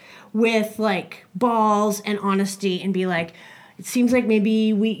her with like balls and honesty and be like, it seems like maybe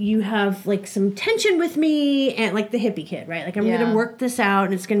you have like some tension with me, and like the hippie kid, right? Like I'm gonna work this out,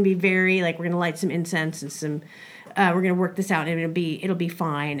 and it's gonna be very like we're gonna light some incense and some we're gonna work this out, and it'll be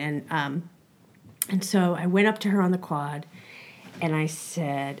fine. And so I went up to her on the quad, and I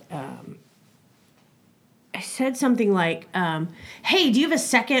said something like, "Hey, do you have a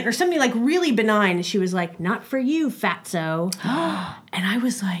second?" or something like really benign, and she was like, "Not for you, fatso." And I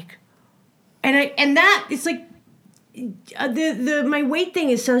was like, and that it's like. My weight thing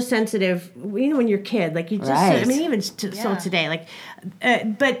is so sensitive, when you're a kid, like you just, right. I mean, even still today, like,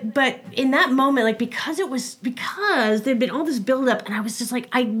 but in that moment, like, because there'd been all this buildup, and I was just like,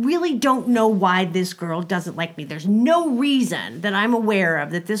 I really don't know why this girl doesn't like me. There's no reason that I'm aware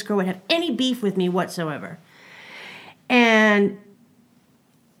of that this girl would have any beef with me whatsoever. And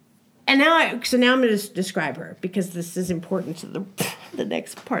now I'm going to describe her because this is important to the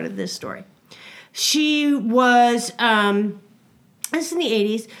next part of this story. She was, this is in the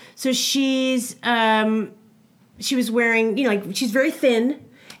 80s, so she was wearing, she's very thin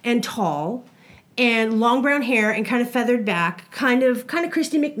and tall and long brown hair and kind of feathered back, kind of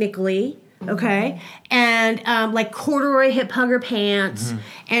Christy McNichol-y, okay? And like corduroy hip hugger pants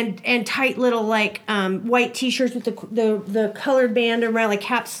and tight little like white t-shirts with the colored band around, like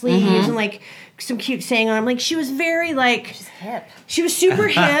cap sleeves and like some cute saying on them. Like she was very like She's hip. She was super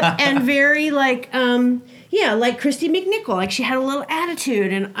hip and very like like Christy McNichol. Like she had a little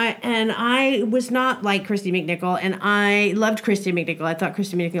attitude, and I was not like Christy McNichol, and I loved Christy McNichol. I thought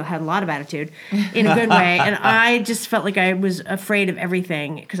Christy McNichol had a lot of attitude in a good way, and I just felt like I was afraid of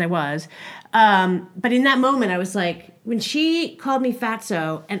everything because I was. But in that moment, I was like, when she called me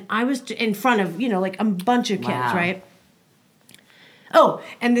fatso, and I was in front of like a bunch of kids, right? Oh,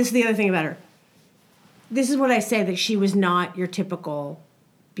 and this is the other thing about her. This is what I say, that she was not your typical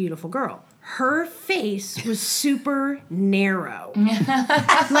beautiful girl. Her face was super narrow.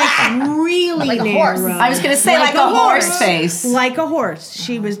 Like really Like a narrow. horse. I was going to say like a horse face. Like a horse.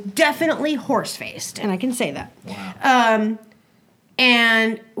 She was definitely horse-faced, and I can say that. Wow.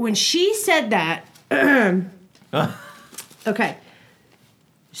 And when she said that, okay.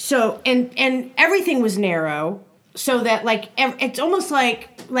 So, and everything was narrow, so that like, it's almost like,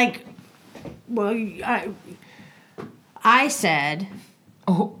 well, I said,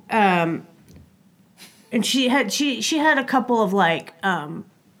 and she had a couple of like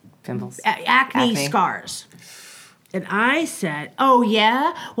Pimples. acne scars, and I said, "Oh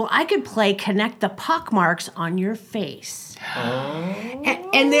yeah, well I could play connect the pock marks on your face."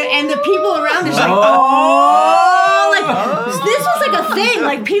 And the people around us like, this was like a thing.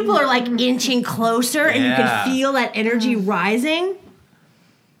 Like people are like inching closer, and you can feel that energy rising.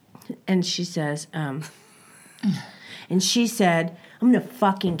 And she says, I'm gonna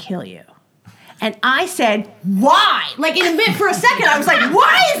fucking kill you. And I said, why? Like for a second, I was like,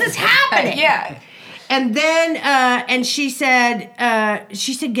 why is this happening? Yeah. And then, and she said,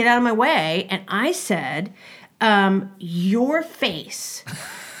 get out of my way. And I said, your face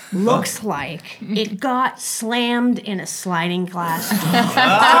looks like it got slammed in a sliding glass door.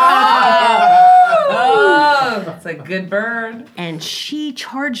 Oh, that's a good bird. And she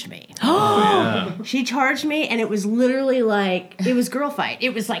charged me. Yeah. She charged me, and it was literally like, it was girl fight.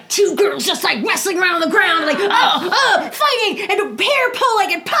 It was like two girls just like wrestling around on the ground, like, fighting, and hair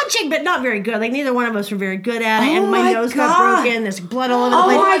pulling and punching, but not very good. Like, neither one of us were very good at it, and my nose got broken, there's blood all over the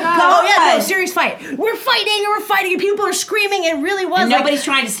place. my God. Oh, yeah, no, serious fight. We're fighting, and people are screaming, and it really was And like, nobody's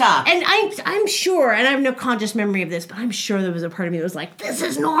trying to stop. and I'm sure, and I have no conscious memory of this, but I'm sure there was a part of me that was like, this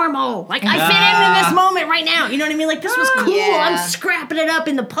is normal. Like, I fit in this moment right now. You know what I mean? Like, this was cool. Yeah. I'm scrapping it up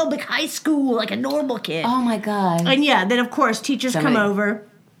in the public high school like a normal kid. Oh my God. And yeah, then of course teachers Somebody- come over.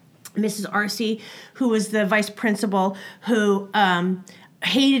 Mrs. Arcee, who was the vice principal, who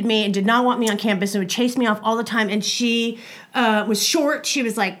hated me and did not want me on campus and would chase me off all the time. And she was short. She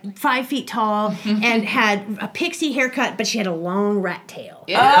was like 5 feet tall and had a pixie haircut, but she had a long rat tail.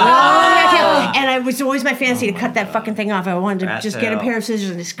 Yeah. Long rat tail. And it was always my fantasy to cut that fucking thing off. I wanted to Rat just get a tail. pair of scissors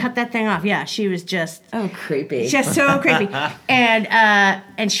and just cut that thing off. Yeah, she was just creepy. just so creepy.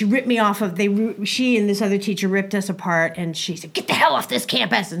 And she ripped me off of she and this other teacher ripped us apart, and she said, "Get the hell off this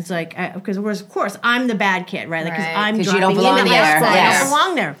campus!" And it's like, because of course I'm the bad kid, right? Like, because Right. I'm 'Cause you dropping don't belong into the there. S club. I Yes. don't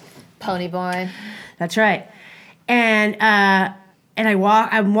belong there. Pony boy. That's right. And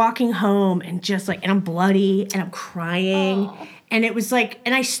I'm walking home and just like, and I'm bloody and I'm crying. And it was like,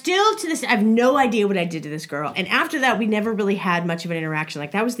 and I still to this, I have no idea what I did to this girl. And after that, we never really had much of an interaction.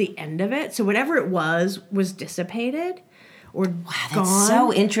 Like, that was the end of it. So whatever it was dissipated or gone. That's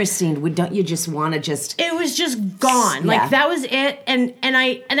so interesting. Don't you just want to just... It was just gone. Yeah. Like, that was it. And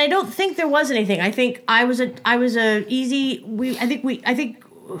I don't think there was anything. I think I think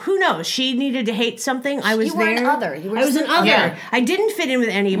who knows? She needed to hate something. I was You were there. an other. You were I was an just- other. Yeah. I didn't fit in with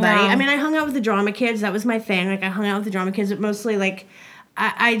anybody. No. I mean, I hung out with the drama kids. That was my thing. Like, I hung out with the drama kids, but mostly like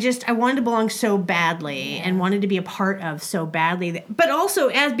I wanted to belong so badly and wanted to be a part of so badly. But also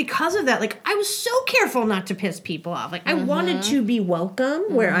because of that, like, I was so careful not to piss people off. Like, I wanted to be welcome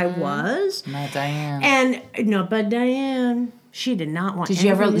where I was. Not Diane. And no, but Diane, she did not want. Did you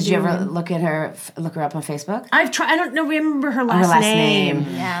ever anything to do with- look her up on Facebook? I've tried. I don't know. Remember her last, Her last name.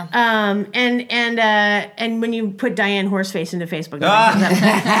 name. Yeah. And when you put Diane Horseface into Facebook,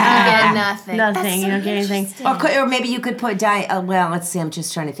 Get nothing. nothing. That's You so don't get anything. interesting. Or maybe you could put Diane... well, let's see. I'm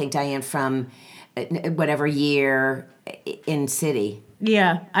just trying to think. Diane from whatever year in city.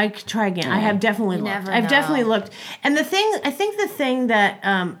 Yeah, I could try again. I have definitely looked. never I've know. definitely looked. And I think the thing that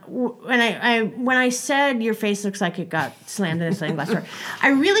when I said your face looks like it got slammed in a sliding glass door, I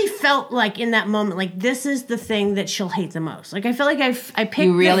really felt like in that moment, like, this is the thing that she'll hate the most. Like, I felt like I picked.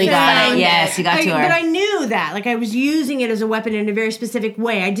 You really the got thing. it. Yes, you got to her. But I knew that. Like, I was using it as a weapon in a very specific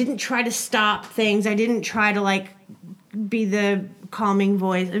way. I didn't try to stop things. I didn't try to like be the calming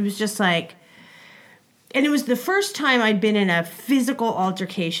voice. It was just like. And it was the first time I'd been in a physical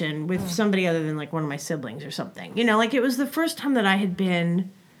altercation with somebody other than like one of my siblings or something. You know, like, it was the first time that I had been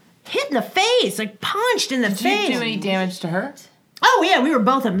hit in the face, like punched in the Did face. you do any damage to her? Oh yeah, we were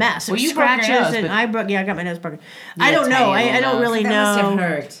both a mess. Well, Well, you broke your scratches nose, and but- I got my nose broken. I don't know. tiny I don't nose. really That know.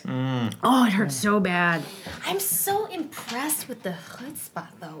 must have hurt. Oh, it hurt so bad. I'm so impressed with the hood spot,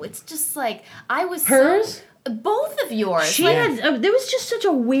 though. It's just like I was. Hers? Both of yours. She Like, had. There was just such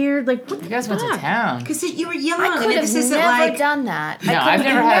a weird like. What You guys went to fuck? town. Because you were young. I and could have this isn't never like... done that. No, I I've could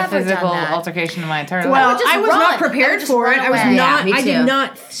never have had a never physical done that. altercation in my entire Well, life. would just I was run. not I would prepared just for run it. I was away. not. Yeah, me I did too.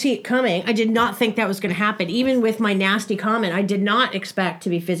 not see it coming. I did not think that was going to happen. Even with my nasty comment, I did not expect to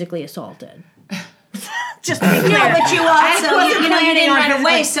be physically assaulted. Just to be clear. No, but you also, wasn't you planning didn't on run it,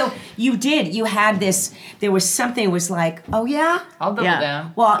 away. like- So you did. You had this, there was something, it was like, oh yeah? I'll double Yeah.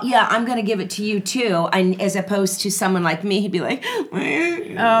 down. Well, yeah, I'm going to give it to you too. And as opposed to someone like me, he'd be like,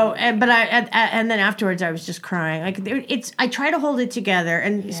 Oh, and then afterwards I was just crying. Like, I try to hold it together.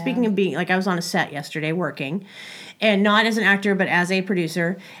 And speaking of being, like, I was on a set yesterday working, and not as an actor but as a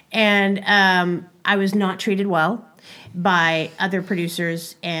producer, and I was not treated well by other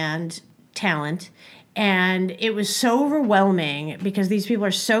producers and talent. And it was so overwhelming because these people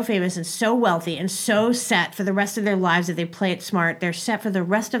are so famous and so wealthy and so set for the rest of their lives. If they play it smart, they're set for the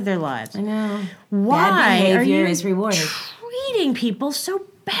rest of their lives. no. Why Bad are behavior you is rewarded. treating people so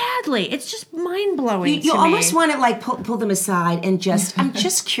badly. It's just mind blowing. You almost want to like pull them aside and just. I'm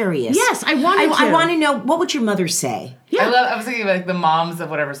just curious. Yes, I wanted to. I want to know, what would your mother say? Yeah. I was thinking like the moms of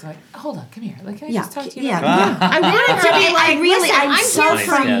whatever. So like, hold on, come here. Like, can I just talk to you? Yeah. I wanted to be like, I'm I'm so here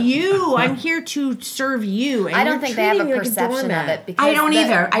from Yeah. you. I'm here to serve you. And I don't you're think they have a treating me like perception of doormat. it because I don't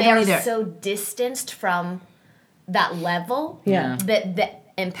either. I don't they're either. so distanced from that level Yeah. that the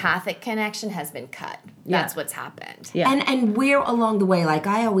empathic connection has been cut. That's what's happened. Yeah. And where along the way, like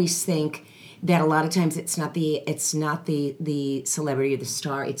I always think that a lot of times it's not the celebrity or the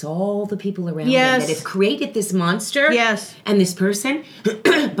star, it's all the people around Yes. them that have created this monster. Yes. And this person.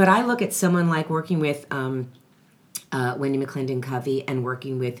 But I look at someone like working with Wendy McClendon Covey and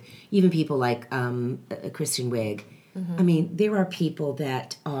working with even people like Kristen Wiig. I mean, there are people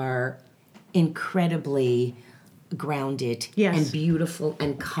that are incredibly grounded Yes. and beautiful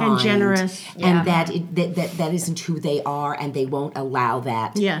and kind generous. and that isn't who they are, and they won't allow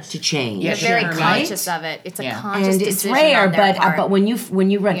that Yes. to change. Yeah, They're very sure. conscious of it. It's a Yeah. conscious And it's decision rare, on their part. but when you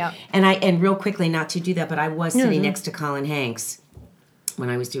run Yeah. and real quickly, not to do that, but I was sitting next to Colin Hanks when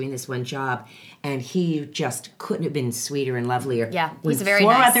I was doing this one job, and he just couldn't have been sweeter and lovelier. Yeah, when he's very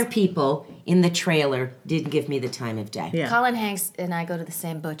four nice. other people in the trailer didn't give me the time of day. Yeah. Colin Hanks and I go to the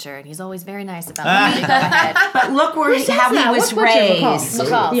same butcher, and he's always very nice about letting me go ahead. But look how he that? was What butcher? raised.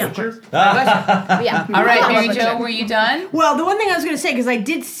 McCall. Yeah. Yeah. All right, McCall Mary butcher. Jo, were you done? Well, the one thing I was going to say, because I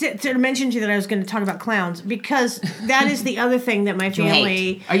did sort of mention to you that I was going to talk about clowns, because that is the other thing that my Do you family.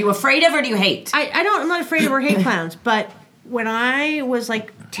 hate? Are you afraid of or do you hate? I'm not afraid of or hate clowns, but when I was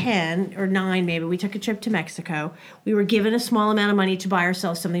like 10 or 9, maybe, we took a trip to Mexico. We were given a small amount of money to buy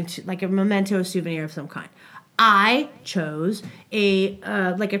ourselves something like a memento, a souvenir of some kind. I chose a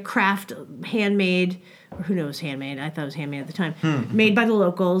craft handmade, or who knows handmade, I thought it was handmade at the time, made by the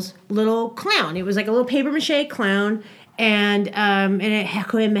locals, little clown. It was like a little paper mache clown. And it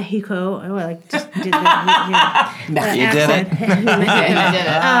Heco in Mexico. Oh, I like just did that. You did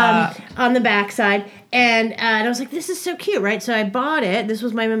it. On the backside, and I was like, "This is so cute, right?" So I bought it. This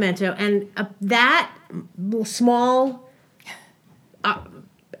was my memento, and that little small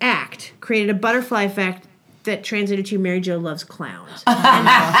act created a butterfly effect that translated to Mary Jo loves clowns.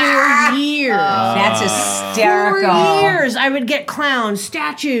 And for years. That's hysterical. For years, I would get clowns,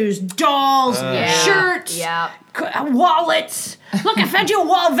 statues, dolls, shirts, Yeah. wallets. Look, I found you a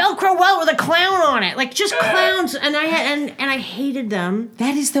Velcro wallet with a clown on it. Like just clowns, and I hated them.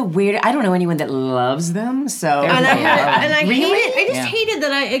 That is the weird. I don't know anyone that loves them. So And I Really? hated. I just hated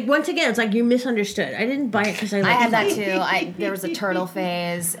that. Once again, it's like you misunderstood. I didn't buy it because I I liked had that them. too. There was a turtle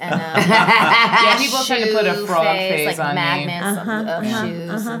phase and Yeah, people are trying to put a shoe frog face like on magnets me. of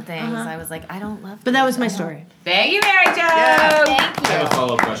shoes and things. I was like, I don't love. But that was these. my I don't- story. Thank you, Mary Jo. Thank I have a you.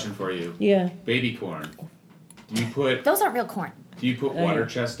 follow-up question for you. Yeah. Baby corn. Do Those aren't real corn. you put water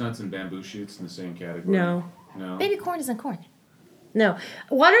chestnuts and bamboo shoots in the same category? No. No. Baby corn isn't corn. No.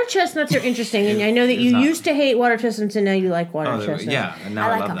 Water chestnuts are interesting, and I know that It's you not. used to hate water chestnuts, and now you like water chestnuts. Yeah, and now I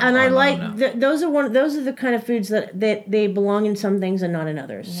I, like love them. them. And I love like them now. those are the kind of foods that they belong in some things and not in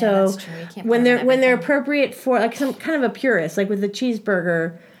others. Yeah, so that's true. You can't when put them in they're everything. appropriate for like some kind of a purist, like with the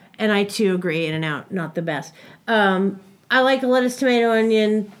cheeseburger, and I too agree, In and Out not the best. I like lettuce, tomato,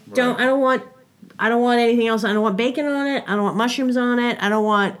 onion. Right. I don't want anything else. I don't want bacon on it. I don't want mushrooms on it. I don't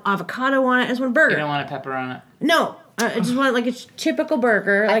want avocado on it. I just want a burger. You don't want a pepper on it. No, I just want like a typical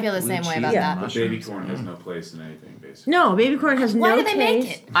burger. I Like, feel the same way cheese. about Yeah. that. But baby corn has no place in anything, basically. no, baby corn has Why no do they make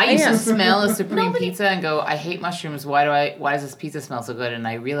taste. it? I used Yeah. to smell a Supreme Pizza and go, I hate mushrooms. Why does this pizza smell so good? And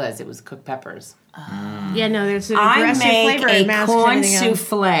I realized it was cooked peppers. Yeah, no, there's an I aggressive make flavor it a masks corn everything else.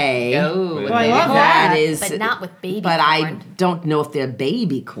 souffle. Oh, with Well, I baby love corn. That is, But not with baby But corn. I don't know if they're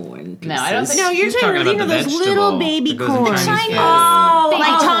baby corn. No, I don't pieces. think- No, you're She's talking talking about, about those the little vegetable baby that goes in corn. Chinese Chinese. food. Oh, Baby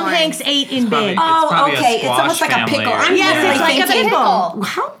Like Tom corn. Hanks ate in probably- Big. it's probably a okay. It's almost squash like a pickle. family. I'm Yes, literally it's like a thinking, pickle.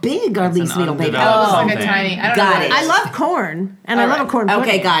 how big are these an little baby? undeveloped Oh, it's like something. a tiny. I don't know Got what it. it I is. love corn, and I All love a right. corn pudding.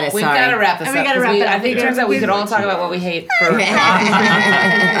 Okay, got it. We've Sorry. got to wrap this And we up. gotta 'cause wrap it I up. think it turns out we could all talk about what we hate. For, all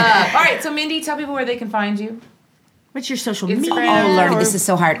right, so Mindy, tell people where they can find you. What's your social Instagram. media? Oh Lord, or- this is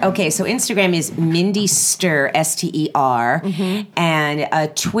so hard. Okay, so Instagram is Mindy Ster, Ster,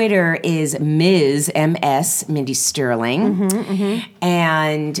 and Twitter is MS Mindy Sterling,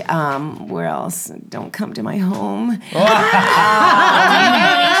 and where else? Don't come to my home. Show on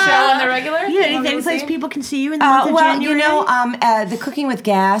the regular? Yeah, You want any me to place see? people can see you in the month of Well, January? you know, the Cooking with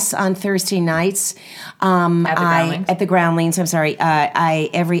Gas on Thursday nights. Groundlings? At the Groundlings. I'm sorry. I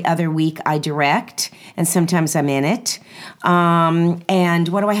every other week I direct, and sometimes I'm in it. And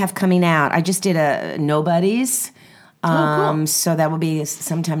what do I have coming out? I just did a Nobody's cool. So that will be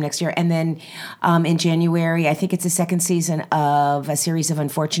sometime next year. And then in January, I think it's the second season of a series of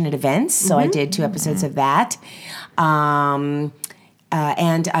Unfortunate Events. So I did 2 episodes of that. And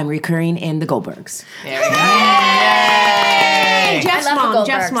I'm recurring in The Goldbergs. There we go. Jeff's I love the mom.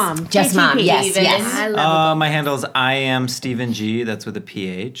 Jeff's Goldbergs. mom. Jeff's mom, JTP. yes, Steven. yes. I love My handle is I am Stephen G. That's with a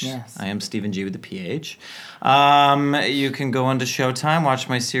PH. Yes. I am Stephen G with a PH. You can go onto Showtime, watch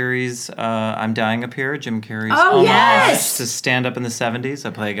my series I'm Dying Up Here, Jim Carrey's homage yes! to stand up in the 70s.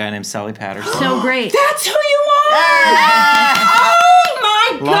 I play a guy named Sally Patterson. So great. That's who you are! Oh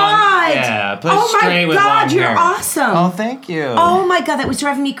my God! Yeah, play Oh straight my with long God, you're hair. awesome. Oh, thank you. Oh my God, that was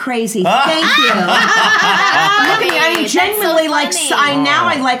driving me crazy. Thank you. I'm That's genuinely so like, funny.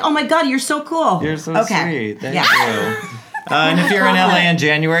 I'm like, oh my God, you're so cool. You're so Okay. sweet. Thank you. And if you're in LA in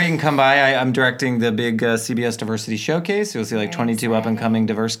January, you can come by. I'm directing the big CBS Diversity Showcase. You'll see like 22 up-and-coming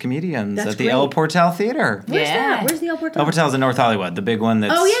diverse comedians That's at the great. El Portal Theater. Where's Yeah. that? Where's the El Portal? El Portal's in North Hollywood, the big one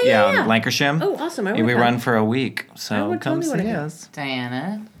that's yeah. Lancashire. Oh, awesome. I We wanna run come. for a week, I so would come totally wanna see go. us.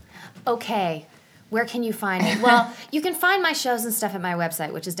 Diana. Okay, where can you find me? Well, you can find my shows and stuff at my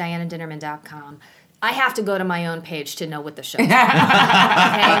website, which is dianadinnerman.com. I have to go to my own page to know what the shows are. Okay?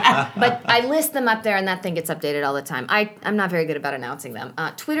 But I list them up there, and that thing gets updated all the time. I'm not very good about announcing them.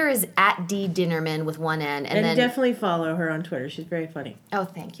 Twitter is @ddinnerman with one N. And then definitely follow her on Twitter. She's very funny. Oh,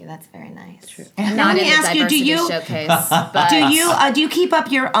 thank you. That's very nice. True. Let Not me in the ask you, do diversity you- showcase, but Do you keep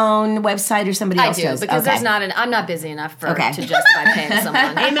up your own website or somebody I else do does? because Okay. I'm not busy enough Okay. to justify paying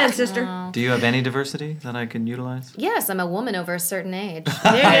someone. Amen, sister. Do you have any diversity that I can utilize? Yes, I'm a woman over a certain age.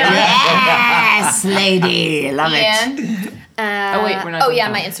 There you go. Yes, lady. Love it. And Oh wait, we're not Oh done yeah,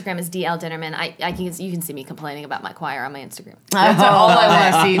 talking. my Instagram is DL Dinnerman. You can see me complaining about my choir on my Instagram. That's all I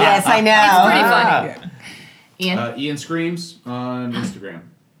want to see. now. Yes, I know. Pretty funny. Ian. Ian Screams on Instagram.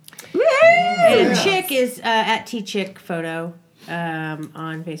 And Chick is at tchick photo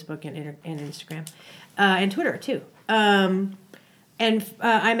on Facebook and Instagram and Twitter too. I'm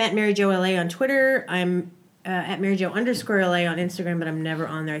at Mary Jo LA on Twitter. I'm at Mary Jo _LA on Instagram, but I'm never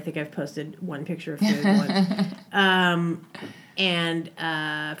on there. I think I've posted one picture of food once. And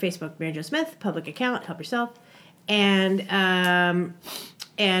Facebook, Mary Jo Smith, public account, help yourself. And I'm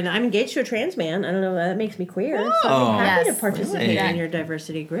engaged to a trans man. I don't know, that makes me queer. So Oh, I'm happy yes. to participate Really? in your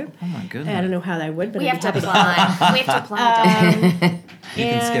diversity group. Oh my goodness. I don't know how that would, but We I'd have be to happy apply. We have to apply. don't we? You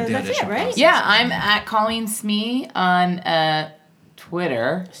can skip the that's it, audition right? process. Yeah, I'm at Colleen Smee on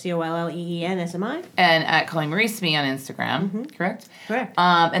Twitter COLLEENSMI. and at Colleen Marie Smee on Instagram. Correct? Correct.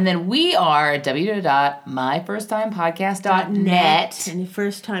 And then we are at www.myfirsttimepodcast.net. And the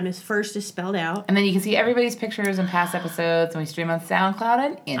first time is spelled out. And then you can see everybody's pictures and past episodes, and we stream on SoundCloud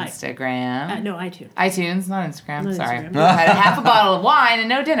and Instagram. No, iTunes. iTunes, not Instagram. Not Sorry. Instagram. I had a half a bottle of wine and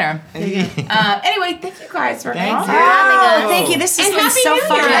no dinner. Anyway, thank you guys for Thank coming. you. Oh, thank you. This has been so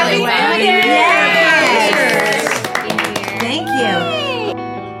fun. Happy New Year. Yes. Thank you.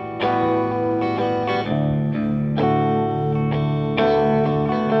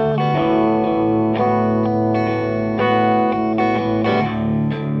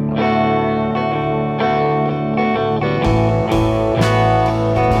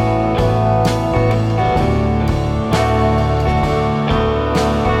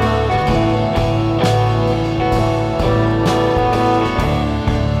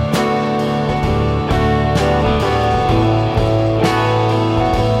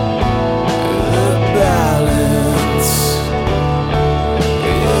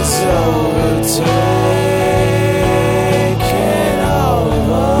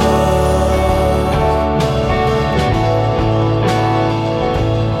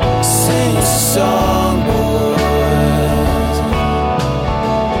 Sing a song.